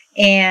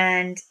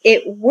 And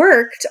it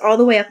worked all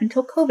the way up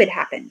until COVID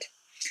happened.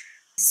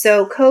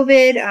 So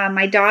COVID,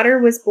 my daughter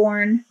was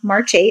born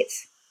March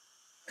 8th.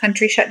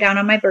 Country shut down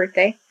on my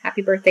birthday.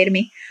 Happy birthday to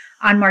me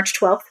on March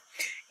 12th.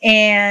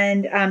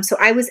 And so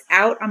I was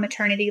out on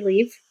maternity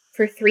leave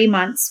for 3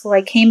 months. Well,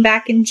 I came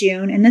back in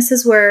June, and this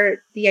is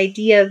where the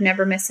idea of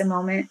never miss a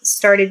moment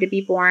started to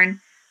be born.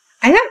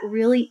 I got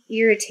really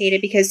irritated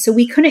because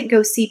we couldn't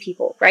go see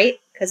people, right?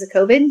 Because of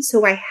COVID.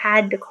 So I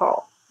had to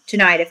call.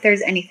 Tonight, if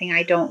there's anything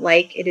I don't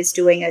like, it is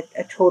doing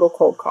a total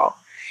cold call.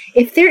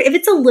 If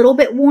it's a little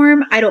bit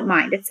warm, I don't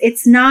mind.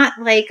 It's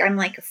not like I'm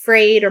like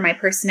afraid or my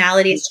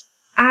personality.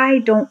 I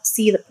don't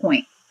see the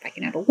point. If I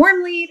can have a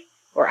warm lead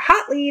or a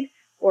hot lead,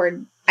 or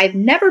I've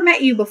never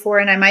met you before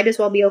and I might as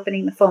well be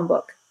opening the phone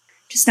book.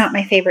 Just not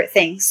my favorite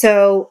thing.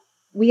 So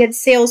we had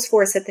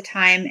Salesforce at the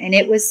time and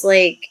it was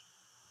like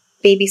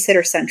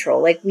Babysitter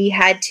Central. Like, we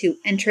had to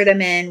enter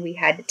them in. We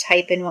had to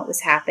type in what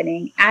was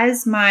happening.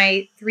 As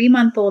my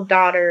 3-month-old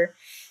daughter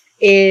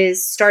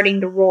is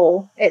starting to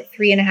roll at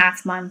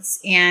 3.5 months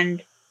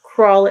and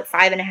crawl at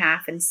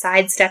 5.5 and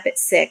sidestep at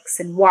 6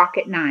 and walk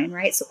at 9,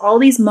 right? So all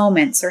these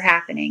moments are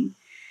happening.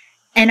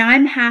 And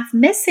I'm half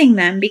missing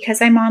them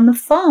because I'm on the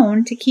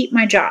phone to keep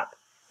my job.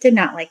 Did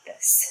not like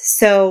this.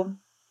 So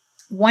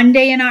one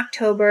day in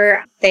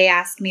October, they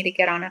asked me to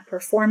get on a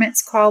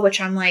performance call, which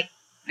I'm like,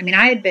 I mean,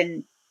 I had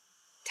been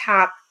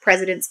top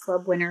President's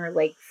Club winner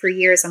like for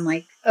years. I'm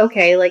like,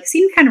 okay, like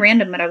seemed kind of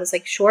random, but I was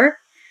like, sure.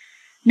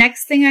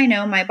 Next thing I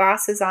know, my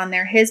boss is on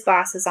there, his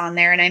boss is on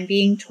there, and I'm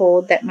being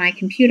told that my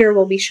computer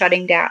will be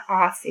shutting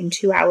off in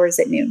 2 hours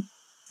at noon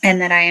and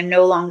that I am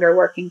no longer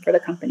working for the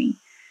company.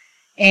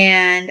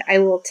 And I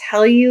will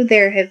tell you,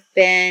 there have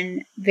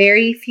been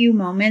very few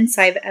moments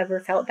I've ever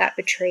felt that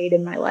betrayed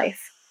in my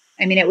life.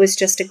 I mean, it was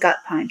just a gut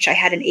punch. I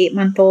had an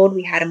 8-month-old.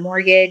 We had a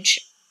mortgage.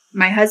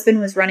 My husband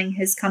was running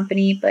his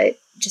company, but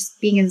just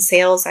being in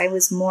sales, I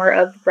was more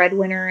of the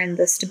breadwinner and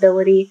the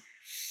stability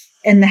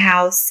in the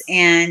house.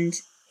 And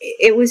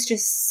it was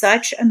just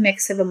such a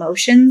mix of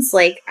emotions.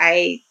 Like,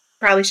 I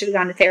probably should have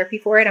gone to therapy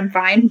for it. I'm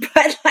fine.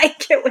 But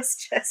like, it was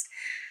just,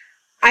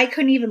 I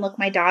couldn't even look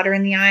my daughter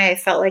in the eye. I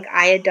felt like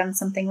I had done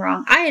something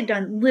wrong. I had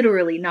done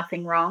literally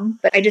nothing wrong,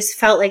 but I just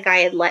felt like I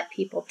had let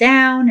people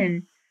down.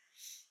 And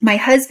my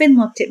husband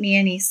looked at me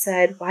and he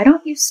said, why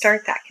don't you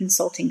start that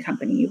consulting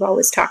company you've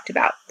always talked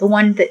about? The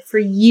one that for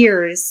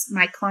years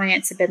my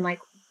clients have been like,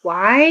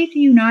 why do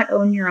you not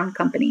own your own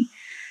company?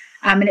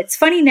 And it's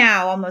funny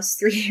now, almost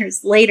 3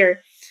 years later,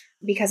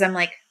 because I'm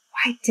like,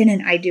 why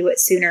didn't I do it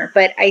sooner?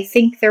 But I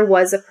think there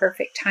was a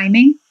perfect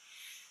timing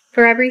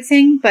for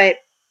everything. But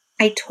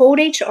I told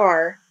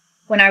HR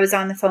when I was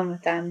on the phone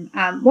with them,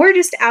 more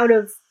just out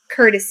of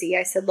courtesy,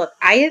 I said, look,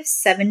 I have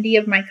 70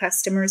 of my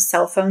customers'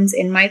 cell phones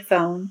in my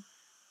phone.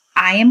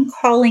 I am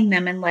calling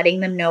them and letting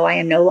them know I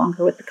am no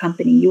longer with the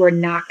company. You are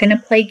not going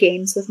to play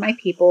games with my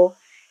people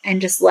and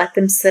just let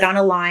them sit on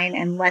a line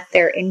and let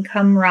their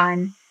income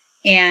run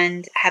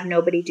and have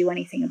nobody do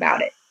anything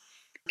about it.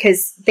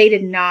 Because they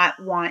did not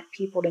want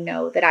people to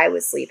know that I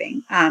was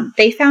leaving.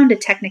 They found a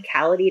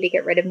technicality to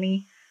get rid of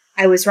me.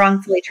 I was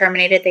wrongfully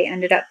terminated. They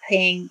ended up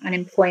paying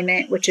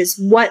unemployment, which is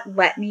what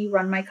let me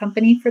run my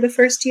company for the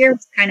first year,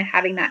 was kind of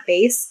having that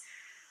base.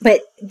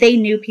 But they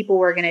knew people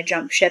were going to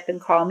jump ship and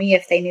call me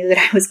if they knew that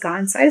I was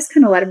gone. So I just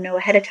kind of let them know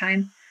ahead of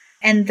time.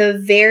 And the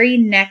very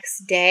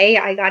next day,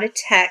 I got a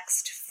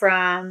text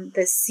from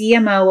the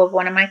CMO of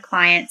one of my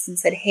clients and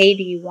said, hey,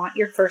 do you want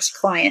your first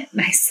client?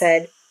 And I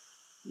said,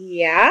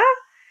 yeah.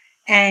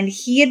 And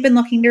he had been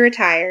looking to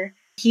retire.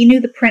 He knew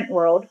the print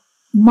world.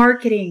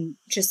 Marketing,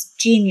 just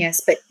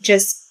genius, but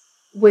just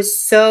was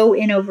so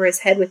in over his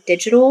head with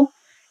digital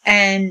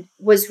and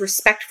was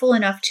respectful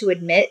enough to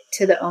admit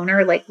to the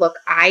owner, like, look,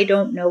 I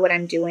don't know what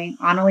I'm doing.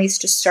 Anneliese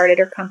just started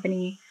her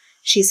company.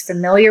 She's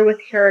familiar with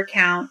her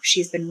account.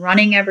 She's been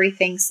running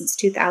everything since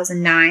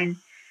 2009.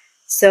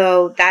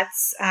 So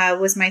that's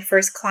was my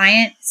first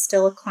client,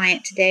 still a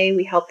client today.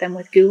 We help them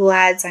with Google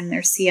Ads. I'm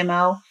their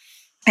CMO.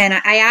 And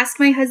I asked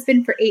my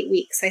husband for 8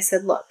 weeks. I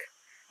said, look,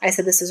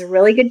 this is a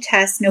really good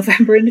test.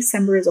 November and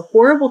December is a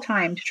horrible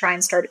time to try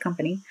and start a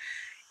company.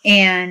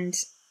 And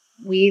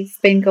we've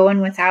been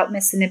going without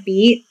missing a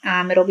beat.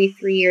 It'll be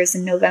 3 years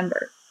in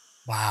November.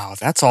 Wow,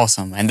 that's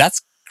awesome. And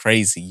that's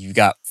crazy. You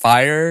got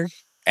fired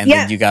and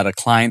then you got a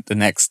client the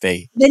next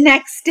day. The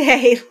next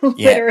day,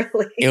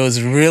 literally. It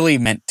was really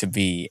meant to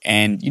be.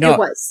 And, you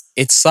know,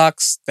 it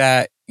sucks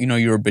that, you know,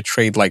 you were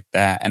betrayed like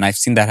that. And I've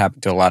seen that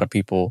happen to a lot of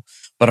people.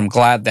 But I'm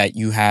glad that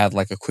you had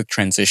like a quick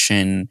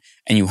transition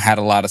and you had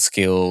a lot of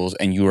skills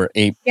and you were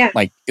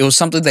like, it was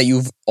something that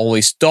you've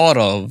always thought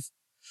of.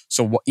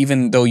 So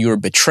even though you were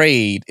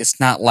betrayed, it's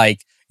not like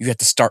you had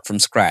to start from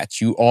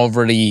scratch. You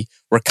already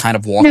were kind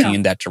of walking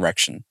in that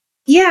direction.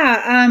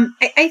 Yeah.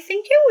 I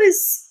think it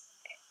was,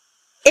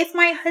 if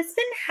my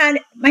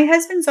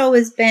husband's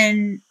always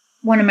been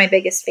one of my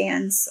biggest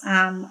fans,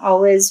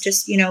 always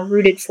just, you know,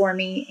 rooted for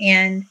me.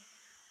 And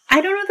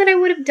I don't know that I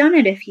would have done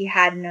it if he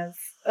hadn't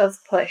of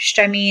pushed.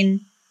 I mean,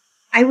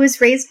 I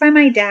was raised by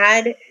my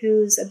dad,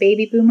 who's a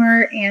baby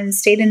boomer and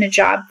stayed in a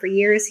job for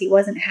years he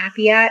wasn't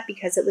happy at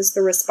because it was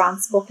the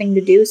responsible thing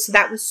to do. So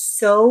that was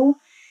so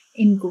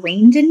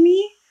ingrained in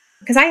me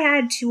because I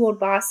had 2 old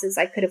bosses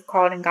I could have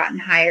called and gotten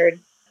hired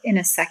in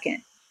a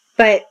second.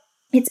 But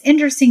it's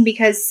interesting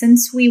because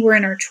since we were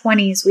in our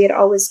 20s, we had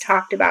always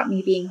talked about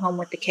me being home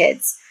with the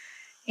kids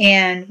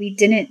and we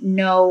didn't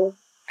know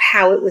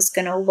how it was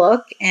going to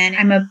look. And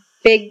I'm a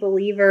big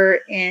believer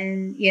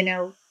in, you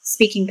know,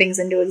 speaking things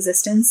into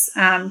existence.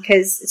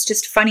 Because it's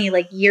just funny,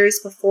 like years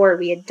before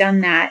we had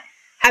done that,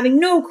 having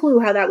no clue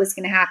how that was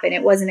going to happen.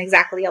 It wasn't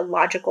exactly a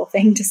logical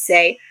thing to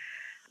say.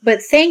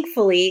 But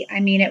thankfully, I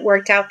mean, it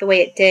worked out the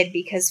way it did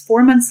because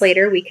 4 months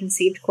later, we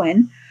conceived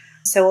Quinn.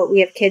 So we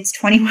have kids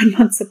 21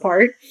 months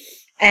apart.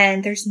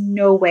 And there's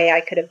no way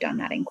I could have done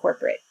that in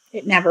corporate.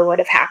 It never would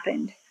have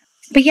happened.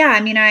 But yeah,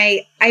 I mean,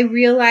 I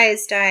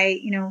realized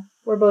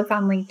we're both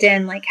on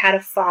LinkedIn, like had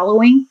a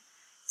following.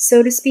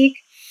 so to speak.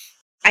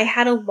 I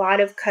had a lot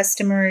of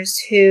customers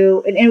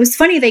who, and it was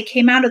funny, they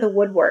came out of the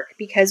woodwork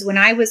because when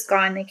I was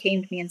gone, they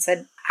came to me and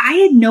said, I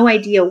had no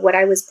idea what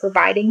I was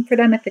providing for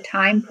them at the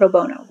time pro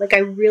bono. Like I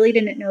really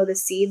didn't know the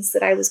seeds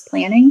that I was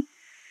planting,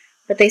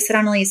 but they said,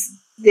 Anneliese,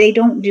 they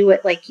don't do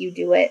it like you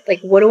do it.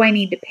 Like, what do I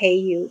need to pay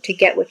you to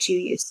get what you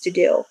used to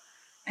do?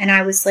 And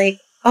I was like,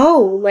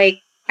 oh, like,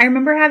 I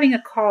remember having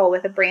a call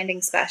with a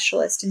branding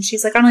specialist and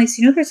she's like, Anneliese,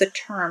 you know, there's a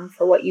term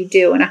for what you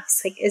do. And I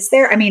was like, is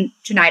there? I mean,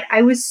 Junaid,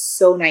 I was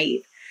so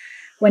naive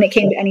when it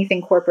came to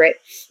anything corporate,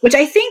 which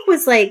I think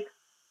was like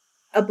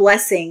a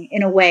blessing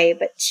in a way.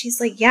 But she's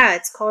like, yeah,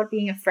 it's called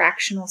being a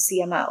fractional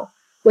CMO,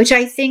 which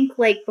I think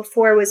like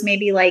before was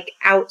maybe like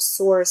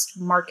outsourced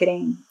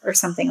marketing or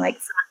something, like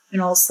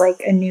fractionals, like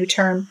a new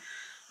term.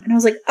 And I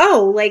was like,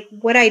 oh, like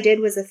what I did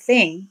was a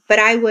thing. But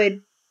I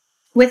would,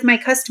 with my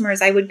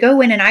customers, I would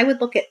go in and I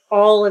would look at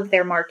all of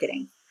their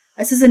marketing.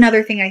 This is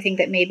another thing I think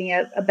that made me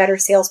a better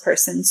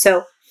salesperson.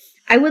 So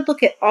I would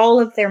look at all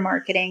of their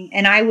marketing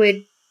and I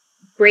would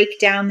break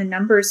down the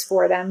numbers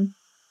for them,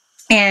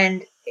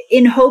 and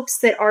in hopes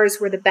that ours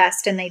were the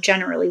best, and they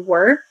generally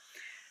were.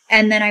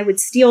 And then I would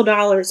steal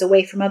dollars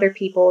away from other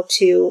people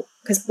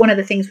because one of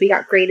the things we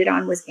got graded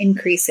on was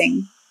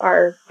increasing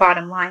our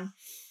bottom line.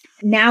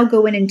 Now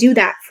go in and do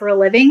that for a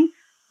living.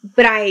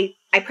 But I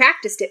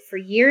practiced it for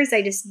years.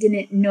 I just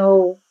didn't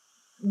know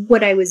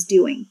what I was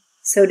doing,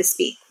 so to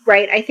speak,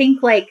 right? I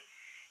think like,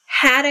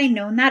 had I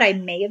known that, I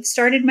may have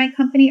started my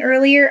company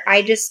earlier.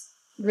 I just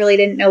really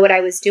didn't know what I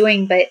was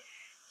doing, but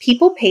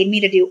people paid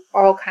me to do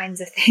all kinds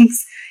of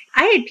things.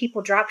 I had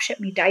people drop ship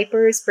me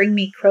diapers, bring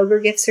me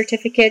Kroger gift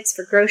certificates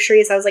for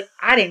groceries. I was like,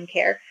 I didn't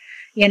care.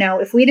 You know,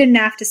 if we didn't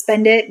have to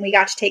spend it and we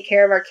got to take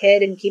care of our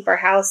kid and keep our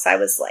house, I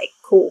was like,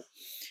 cool.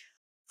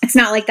 It's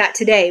not like that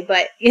today,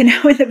 but you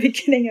know, in the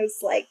beginning, I was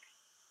like,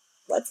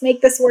 let's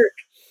make this work.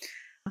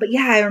 But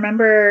yeah, I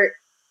remember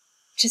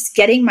just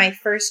getting my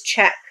first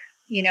check,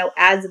 you know,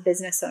 as a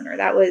business owner.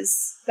 That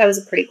was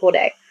a pretty cool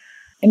day.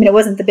 I mean, it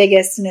wasn't the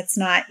biggest and it's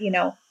not, you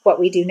know, what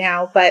we do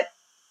now, but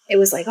it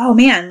was like, oh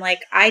man,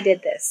 like I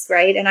did this,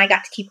 right? And I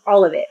got to keep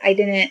all of it. I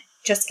didn't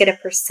just get a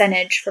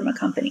percentage from a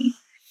company.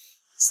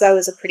 So that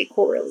was a pretty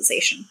cool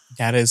realization.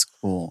 That is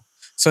cool.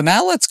 So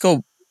now let's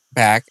go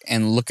back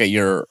and look at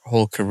your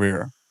whole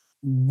career.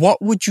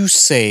 What would you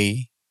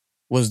say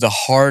was the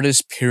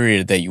hardest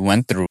period that you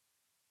went through?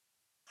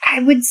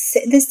 I would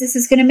say this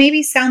is going to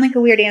maybe sound like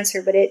a weird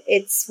answer, but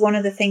it's one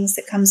of the things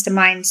that comes to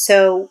mind.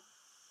 So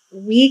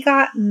we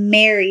got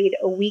married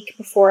a week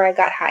before I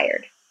got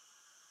hired.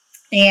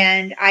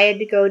 And I had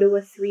to go to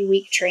a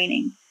 3-week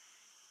training.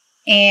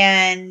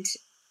 And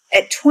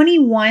at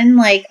 21,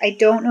 like, I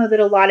don't know that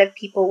a lot of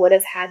people would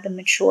have had the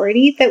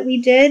maturity that we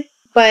did,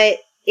 but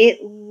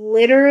it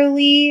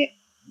literally,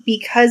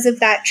 because of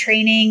that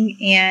training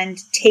and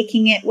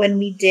taking it when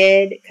we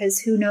did, because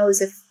who knows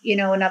if, you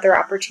know, another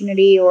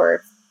opportunity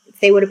or if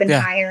they would have been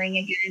hiring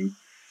again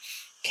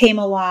came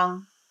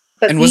along.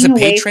 But and was it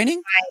paid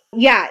training?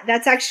 Yeah,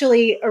 that's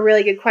actually a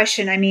really good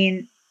question. I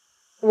mean,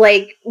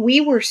 like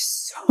we were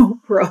so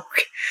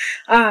broke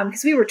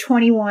because we were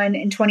 21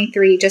 and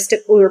 23.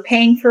 We were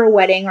paying for a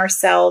wedding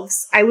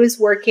ourselves. I was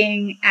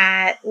working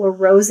at La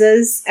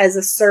Rosa's as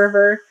a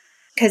server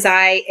because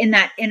in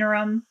that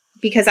interim,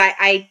 because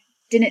I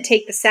didn't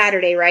take the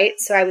Saturday, right?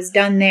 So I was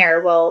done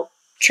there. Well,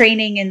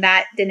 training and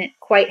that didn't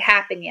quite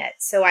happen yet.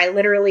 So I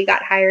literally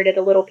got hired at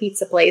a little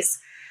pizza place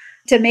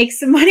to make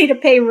some money to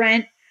pay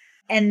rent.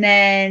 And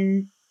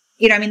then,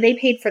 you know, I mean, they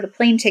paid for the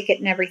plane ticket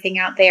and everything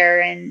out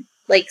there and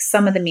like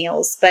some of the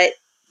meals, but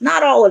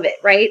not all of it,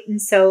 right?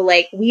 And so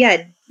like we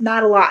had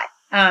not a lot.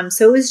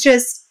 So it was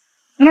just,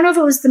 I don't know if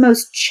it was the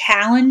most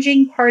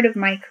challenging part of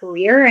my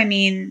career. I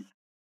mean,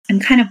 I'm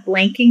kind of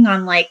blanking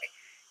on like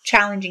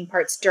challenging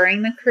parts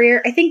during the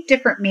career. I think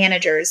different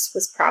managers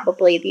was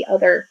probably the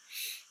other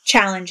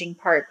challenging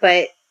part,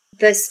 but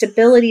the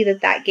stability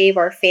that gave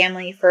our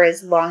family for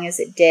as long as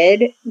it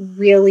did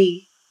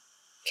really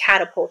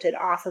catapulted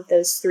off of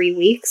those 3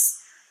 weeks.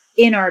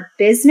 In our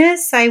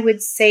business, I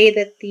would say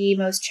that the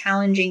most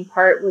challenging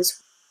part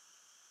was,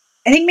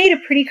 I think, made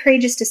a pretty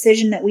courageous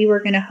decision that we were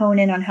going to hone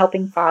in on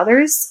helping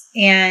fathers.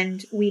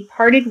 And we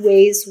parted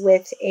ways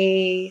with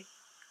a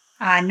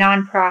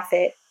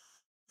nonprofit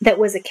that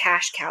was a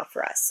cash cow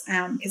for us.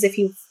 Because if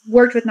you've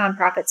worked with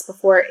nonprofits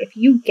before, if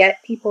you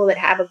get people that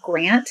have a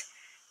grant,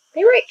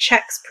 they write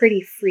checks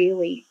pretty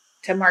freely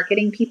to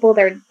marketing people.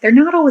 They're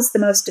not always the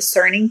most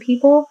discerning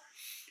people.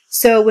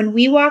 So when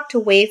we walked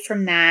away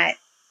from that,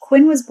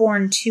 Quinn was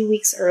born 2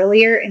 weeks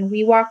earlier, and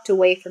we walked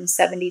away from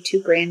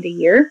 $72,000 a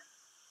year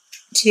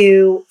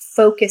to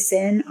focus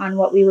in on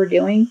what we were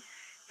doing.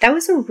 That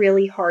was a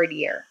really hard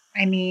year.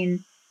 I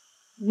mean,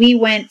 we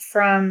went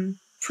from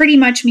pretty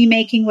much me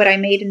making what I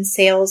made in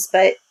sales,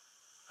 but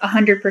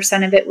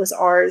 100% of it was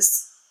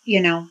ours, you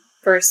know,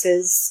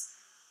 versus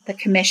the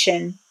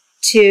commission,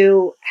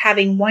 to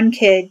having one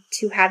kid,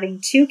 to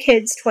having 2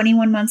 kids,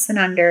 21 months and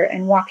under,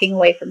 and walking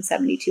away from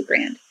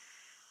 $72,000.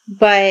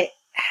 But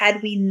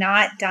had we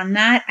not done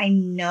that, I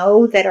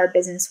know that our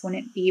business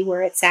wouldn't be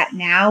where it's at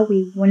now.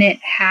 We wouldn't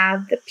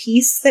have the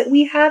peace that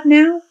we have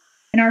now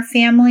in our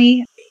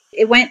family.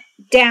 It went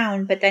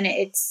down, but then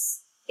it's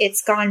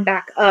gone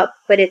back up,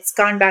 but it's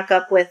gone back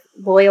up with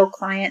loyal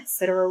clients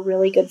that are a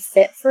really good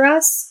fit for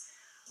us.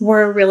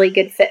 We're a really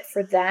good fit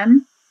for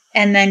them.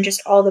 And then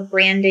just all the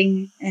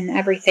branding and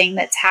everything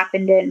that's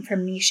happened in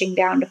from niching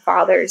down to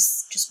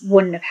fathers just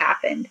wouldn't have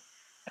happened.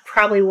 I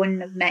probably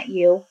wouldn't have met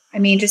you. I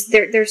mean, just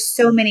there's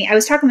so many. I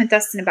was talking with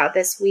Dustin about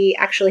this. We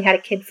actually had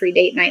a kid-free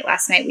date night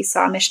last night. We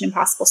saw Mission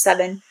Impossible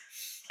 7.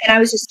 And I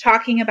was just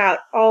talking about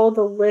all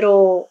the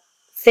little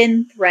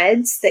thin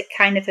threads that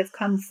kind of have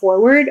come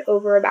forward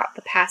over about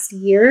the past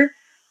year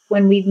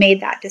when we've made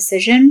that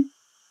decision,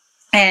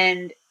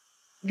 and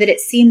that it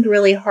seemed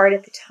really hard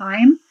at the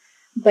time,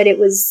 but it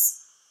was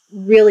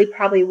really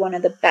probably one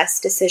of the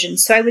best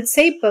decisions. So I would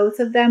say both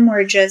of them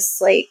were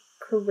just like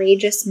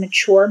courageous,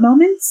 mature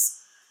moments,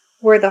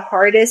 were the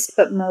hardest,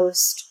 but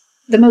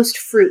the most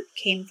fruit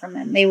came from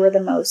them. They were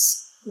the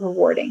most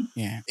rewarding.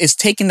 Yeah. It's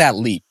taking that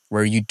leap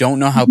where you don't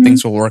know how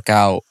things will work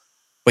out,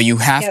 but you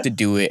have to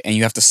do it, and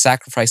you have to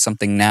sacrifice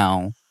something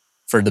now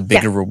for the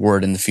bigger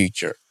reward in the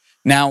future.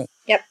 Now,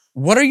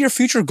 what are your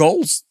future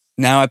goals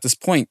now at this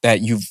point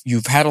that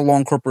you've had a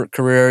long corporate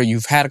career,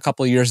 you've had a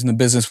couple of years in the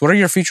business? What are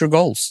your future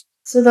goals?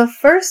 So the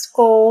first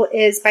goal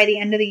is by the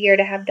end of the year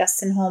to have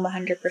Dustin home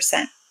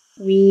 100%.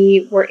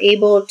 We were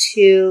able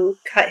to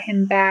cut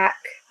him back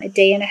a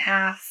day and a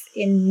half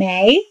in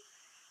May.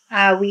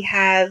 We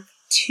have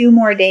 2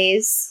 more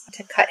days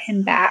to cut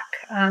him back.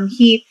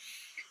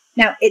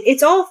 Now,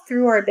 it's all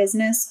through our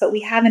business, but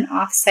we have an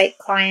off-site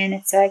client.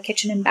 It's a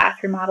kitchen and bath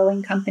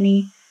remodeling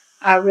company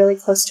really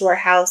close to our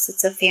house.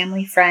 It's a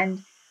family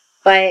friend,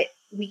 but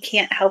we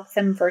can't help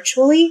them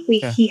virtually.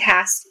 He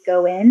has to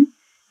go in.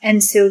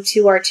 And so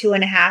to our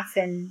 2.5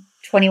 and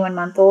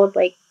 21-month-old,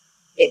 like,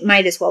 it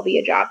might as well be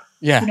a job.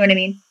 Yeah. You know what I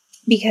mean?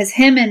 Because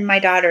him and my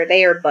daughter,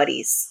 they are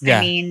buddies. Yeah.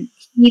 I mean,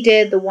 he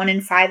did the 1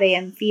 and 5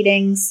 a.m.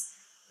 feedings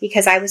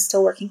because I was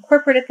still working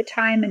corporate at the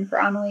time. And for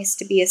Anneliese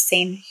to be a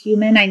sane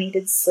human, I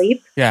needed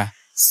sleep. Yeah.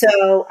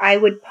 So I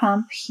would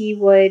pump, he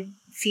would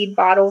feed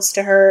bottles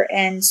to her.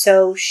 And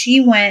so she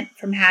went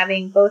from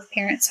having both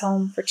parents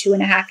home for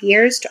 2.5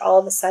 years to all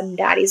of a sudden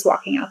daddy's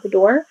walking out the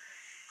door.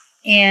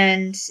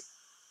 And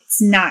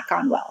it's not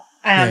gone well.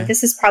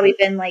 This has probably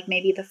been like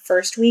maybe the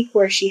first week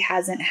where she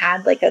hasn't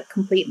had like a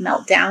complete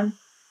meltdown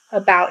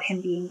about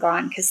him being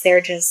gone, because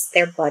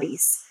they're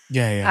buddies.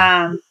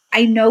 Yeah.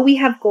 I know we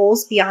have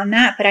goals beyond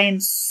that, but I am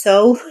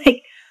so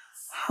like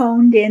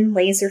honed in,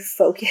 laser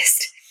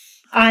focused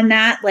on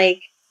that.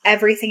 Like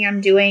everything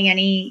I'm doing,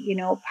 any,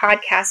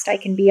 podcast I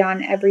can be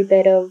on, every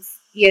bit of,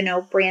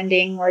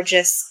 branding or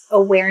just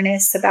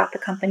awareness about the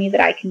company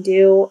that I can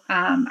do.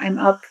 I'm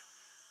up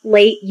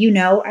late,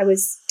 I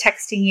was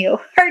texting you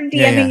or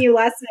DMing you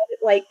last night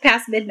at like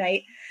past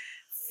midnight,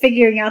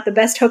 figuring out the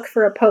best hook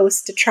for a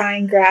post to try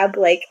and grab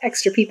like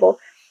extra people.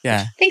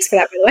 Yeah. Thanks for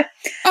that, by the way.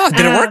 Oh,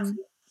 did it work?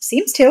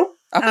 Seems to.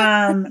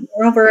 Okay.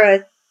 We're over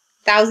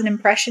 1,000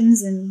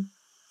 impressions and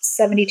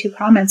 72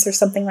 comments or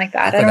something like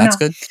that. Okay, I don't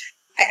that's know. Good.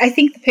 I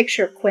think the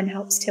picture of Quinn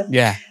helps too.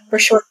 Yeah. For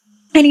sure.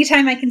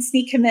 Anytime I can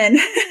sneak him in.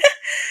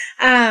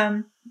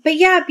 But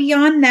yeah,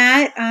 beyond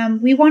that,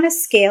 we want to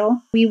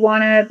scale. We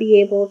want to be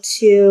able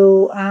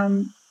to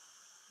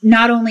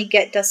not only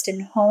get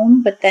Dustin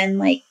home, but then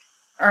like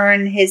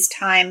earn his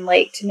time,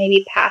 like to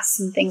maybe pass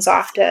some things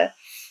off to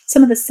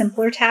some of the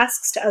simpler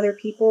tasks to other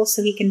people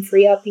so he can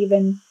free up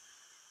even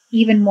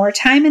more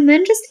time. And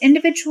then just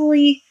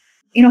individually,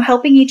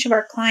 helping each of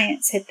our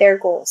clients hit their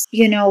goals,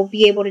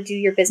 be able to do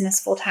your business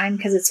full time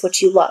because it's what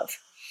you love.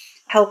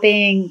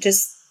 Helping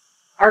just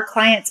our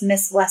clients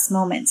miss less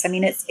moments. I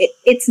mean,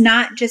 it's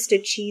not just a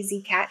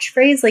cheesy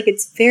catchphrase. Like,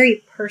 it's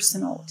very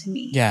personal to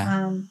me.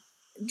 Yeah.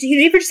 Do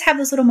you ever just have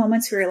those little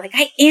moments where you're like,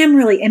 I am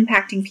really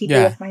impacting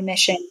people with my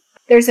mission?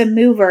 There's a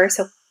mover.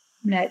 So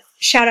I'm going to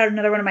shout out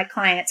another one of my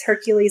clients,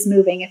 Hercules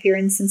Moving, if you're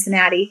in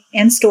Cincinnati,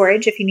 and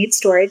storage, if you need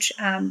storage.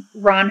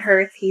 Ron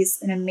Hirth, he's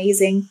an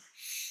amazing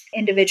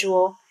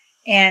individual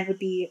and would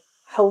be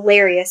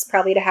hilarious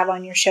probably to have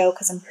on your show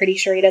because I'm pretty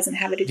sure he doesn't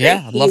have a degree.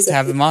 Yeah, I'd love to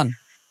have him on.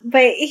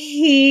 But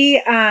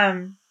he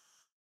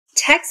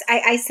texts,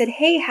 I said,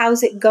 hey,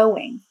 how's it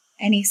going?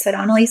 And he said,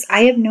 Anneliese,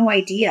 I have no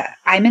idea.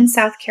 I'm in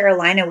South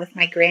Carolina with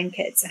my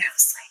grandkids. And I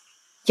was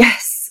like,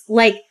 yes,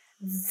 like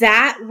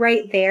that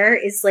right there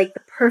is like the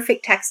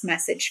perfect text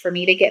message for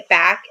me to get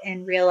back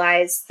and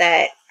realize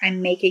that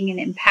I'm making an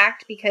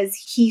impact, because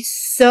he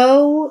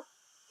so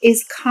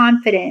is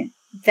confident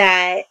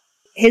that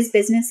his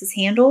business is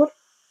handled.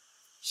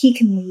 He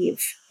can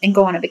leave and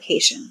go on a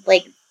vacation.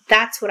 Like,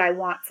 that's what I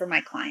want for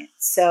my clients.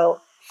 So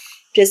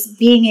just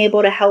being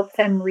able to help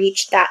them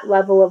reach that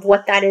level of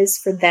what that is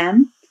for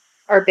them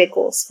are big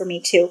goals for me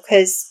too.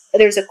 Because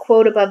there's a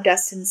quote above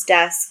Dustin's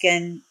desk,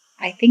 and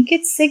I think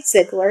it's Zig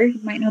Ziglar.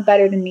 You might know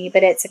better than me,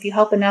 but it's, if you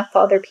help enough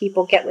other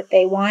people get what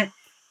they want.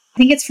 I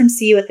think it's from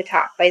See You at the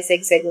Top by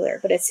Zig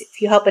Ziglar, but it's,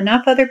 if you help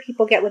enough other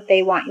people get what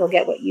they want, you'll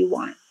get what you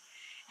want.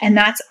 And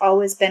that's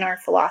always been our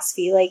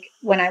philosophy. Like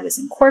when I was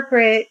in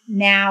corporate,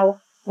 now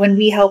when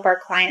we help our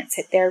clients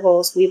hit their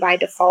goals, we by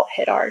default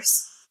hit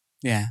ours.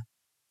 Yeah,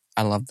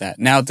 I love that.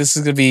 Now, this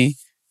is going to be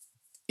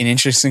an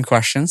interesting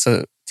question,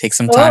 so take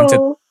some time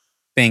to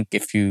think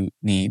if you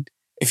need.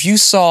 If you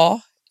saw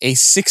a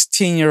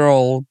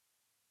 16-year-old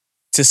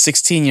to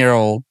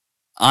 16-year-old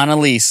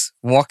Anneliese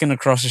walking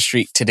across the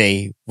street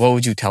today, what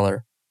would you tell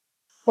her?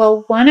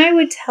 Well, one, I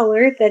would tell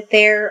her that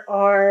there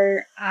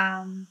are,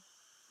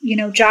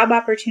 job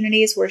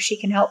opportunities where she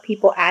can help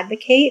people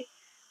advocate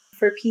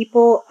for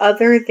people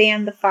other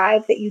than the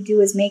 5 that you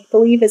do as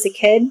make-believe as a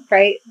kid,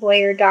 right?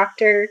 Lawyer,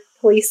 doctor,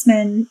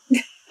 policeman,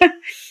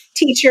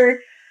 teacher.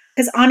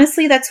 Because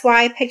honestly, that's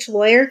why I picked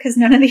lawyer, because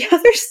none of the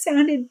others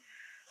sounded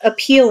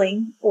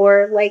appealing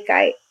or like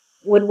I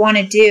would want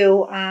to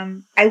do.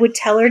 I would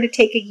tell her to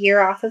take a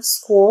year off of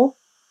school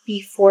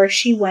before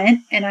she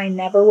went, and I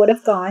never would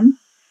have gone.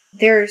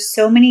 There are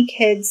so many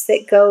kids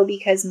that go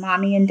because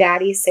mommy and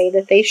daddy say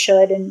that they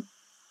should, and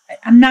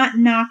I'm not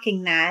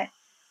knocking that.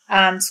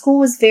 School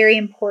was very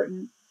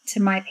important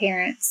to my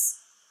parents.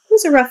 It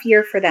was a rough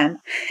year for them.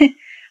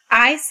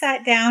 I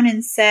sat down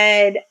and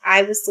said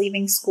I was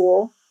leaving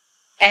school.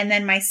 And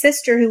then my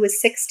sister, who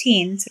was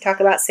 16, so talk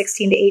about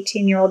 16 to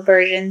 18-year-old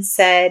version,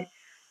 said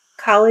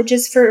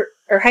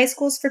high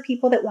school is for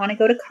people that want to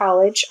go to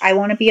college. I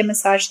want to be a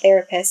massage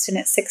therapist. And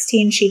at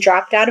 16, she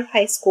dropped out of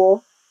high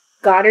school,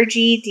 got her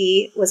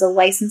GED, was a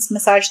licensed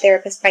massage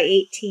therapist by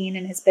 18,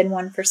 and has been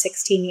one for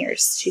 16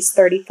 years. She's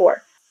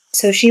 34.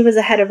 So she was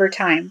ahead of her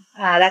time.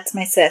 That's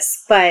my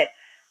sis. But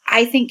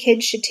I think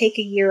kids should take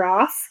a year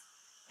off.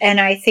 And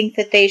I think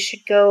that they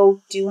should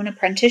go do an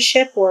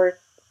apprenticeship or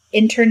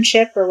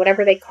internship or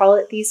whatever they call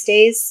it these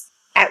days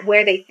at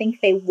where they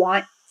think they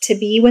want to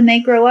be when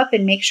they grow up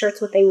and make sure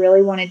it's what they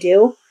really want to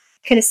do.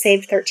 Could have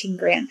saved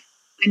 $13,000.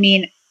 I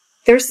mean,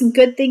 there's some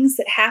good things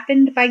that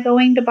happened by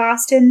going to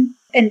Boston,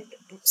 and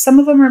some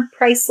of them are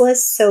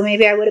priceless. So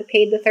maybe I would have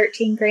paid the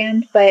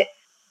 $13,000, but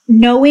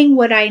knowing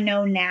what I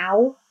know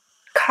now,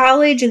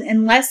 college,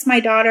 unless my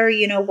daughter,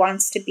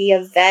 wants to be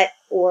a vet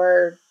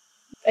or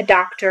a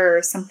doctor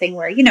or something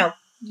where,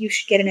 you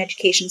should get an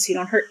education so you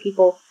don't hurt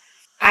people.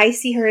 I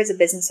see her as a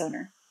business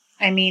owner.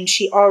 I mean,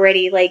 she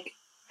already,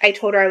 I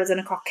told her I was on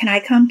a call. Can I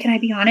come? Can I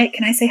be on it?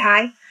 Can I say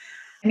hi?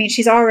 I mean,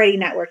 she's already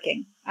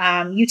networking.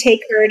 You take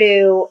her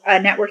to a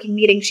networking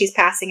meeting, she's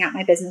passing out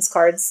my business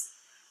cards.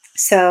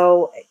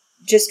 So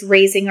just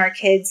raising our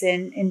kids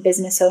in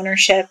business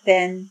ownership.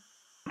 And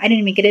I didn't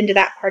even get into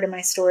that part of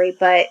my story,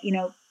 but,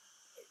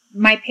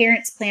 my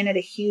parents planted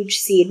a huge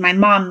seed, my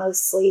mom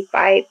mostly,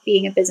 by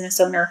being a business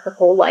owner her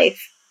whole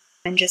life.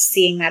 And just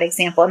seeing that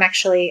example. I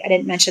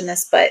didn't mention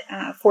this, but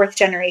 4th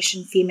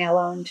generation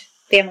female-owned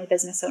family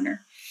business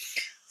owner.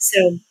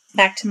 So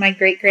back to my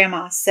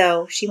great-grandma.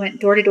 So she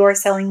went door-to-door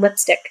selling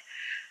lipstick.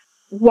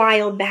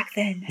 Wild back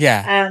then.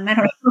 Yeah. I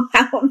don't know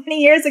how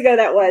many years ago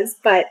that was.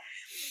 But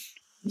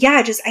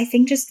yeah, I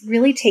think just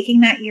really taking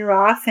that year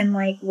off and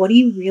what do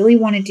you really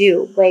want to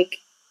do?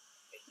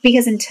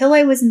 Because until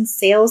I was in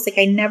sales,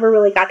 I never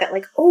really got that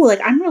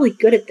I'm really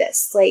good at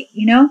this.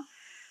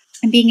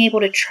 And being able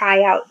to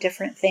try out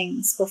different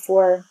things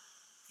before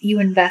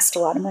you invest a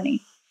lot of money.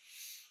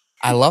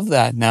 I love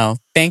that. Now,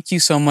 thank you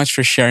so much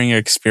for sharing your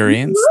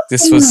experience.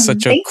 This was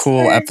such a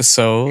cool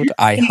episode.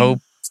 I hope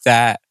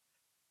that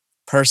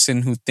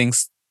person who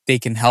thinks they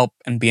can help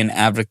and be an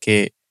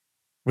advocate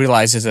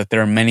realizes that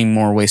there are many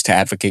more ways to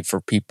advocate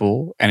for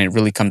people. And it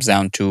really comes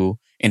down to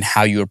in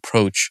how you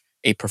approach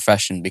a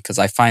profession. Because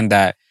I find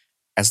that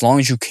as long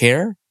as you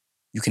care,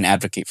 you can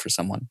advocate for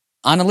someone.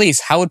 Anneliese,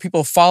 how would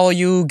people follow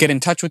you, get in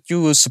touch with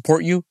you,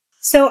 support you?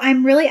 So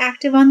I'm really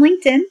active on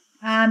LinkedIn.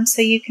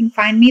 So you can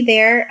find me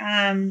there.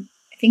 I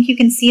think you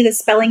can see the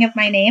spelling of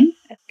my name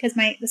because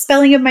the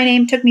spelling of my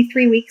name took me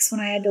 3 weeks when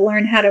I had to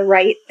learn how to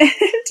write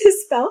to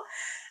spell.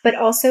 But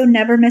also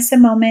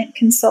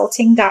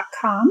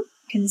nevermissamomentconsulting.com. You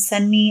can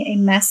send me a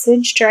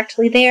message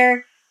directly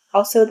there.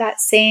 Also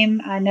that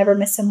same Never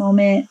Miss a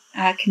Moment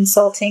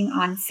Consulting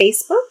on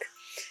Facebook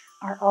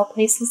are all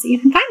places that you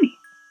can find me.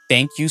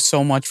 Thank you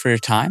so much for your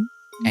time.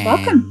 You're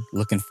welcome.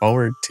 Looking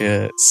forward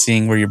to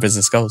seeing where your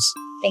business goes.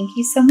 Thank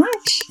you so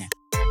much. Yeah.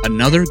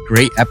 Another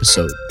great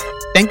episode.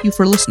 Thank you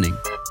for listening.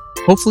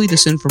 Hopefully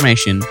this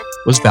information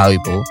was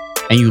valuable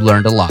and you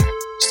learned a lot.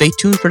 Stay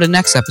tuned for the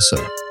next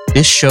episode.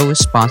 This show is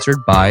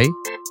sponsored by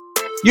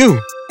you.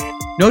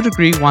 No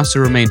Degree wants to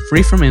remain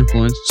free from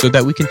influence so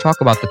that we can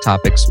talk about the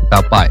topics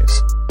without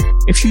bias.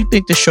 If you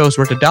think the show is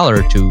worth $1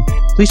 or $2,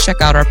 please check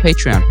out our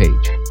Patreon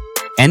page.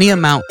 Any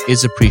amount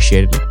is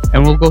appreciated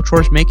and will go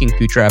towards making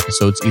future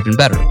episodes even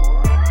better.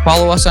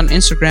 Follow us on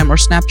Instagram or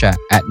Snapchat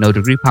at No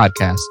Degree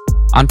Podcast,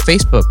 on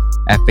Facebook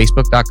at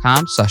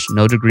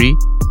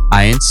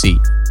facebook.com/NoDegreeINC.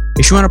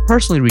 If you want to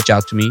personally reach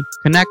out to me,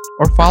 connect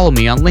or follow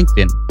me on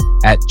LinkedIn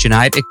at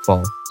Junaid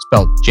Iqbal,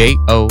 spelled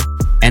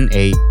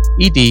Jonaed,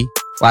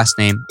 last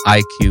name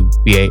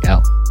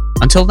Iqbal.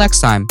 Until next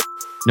time,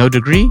 no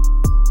degree,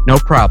 no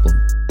problem,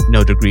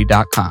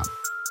 nodegree.com.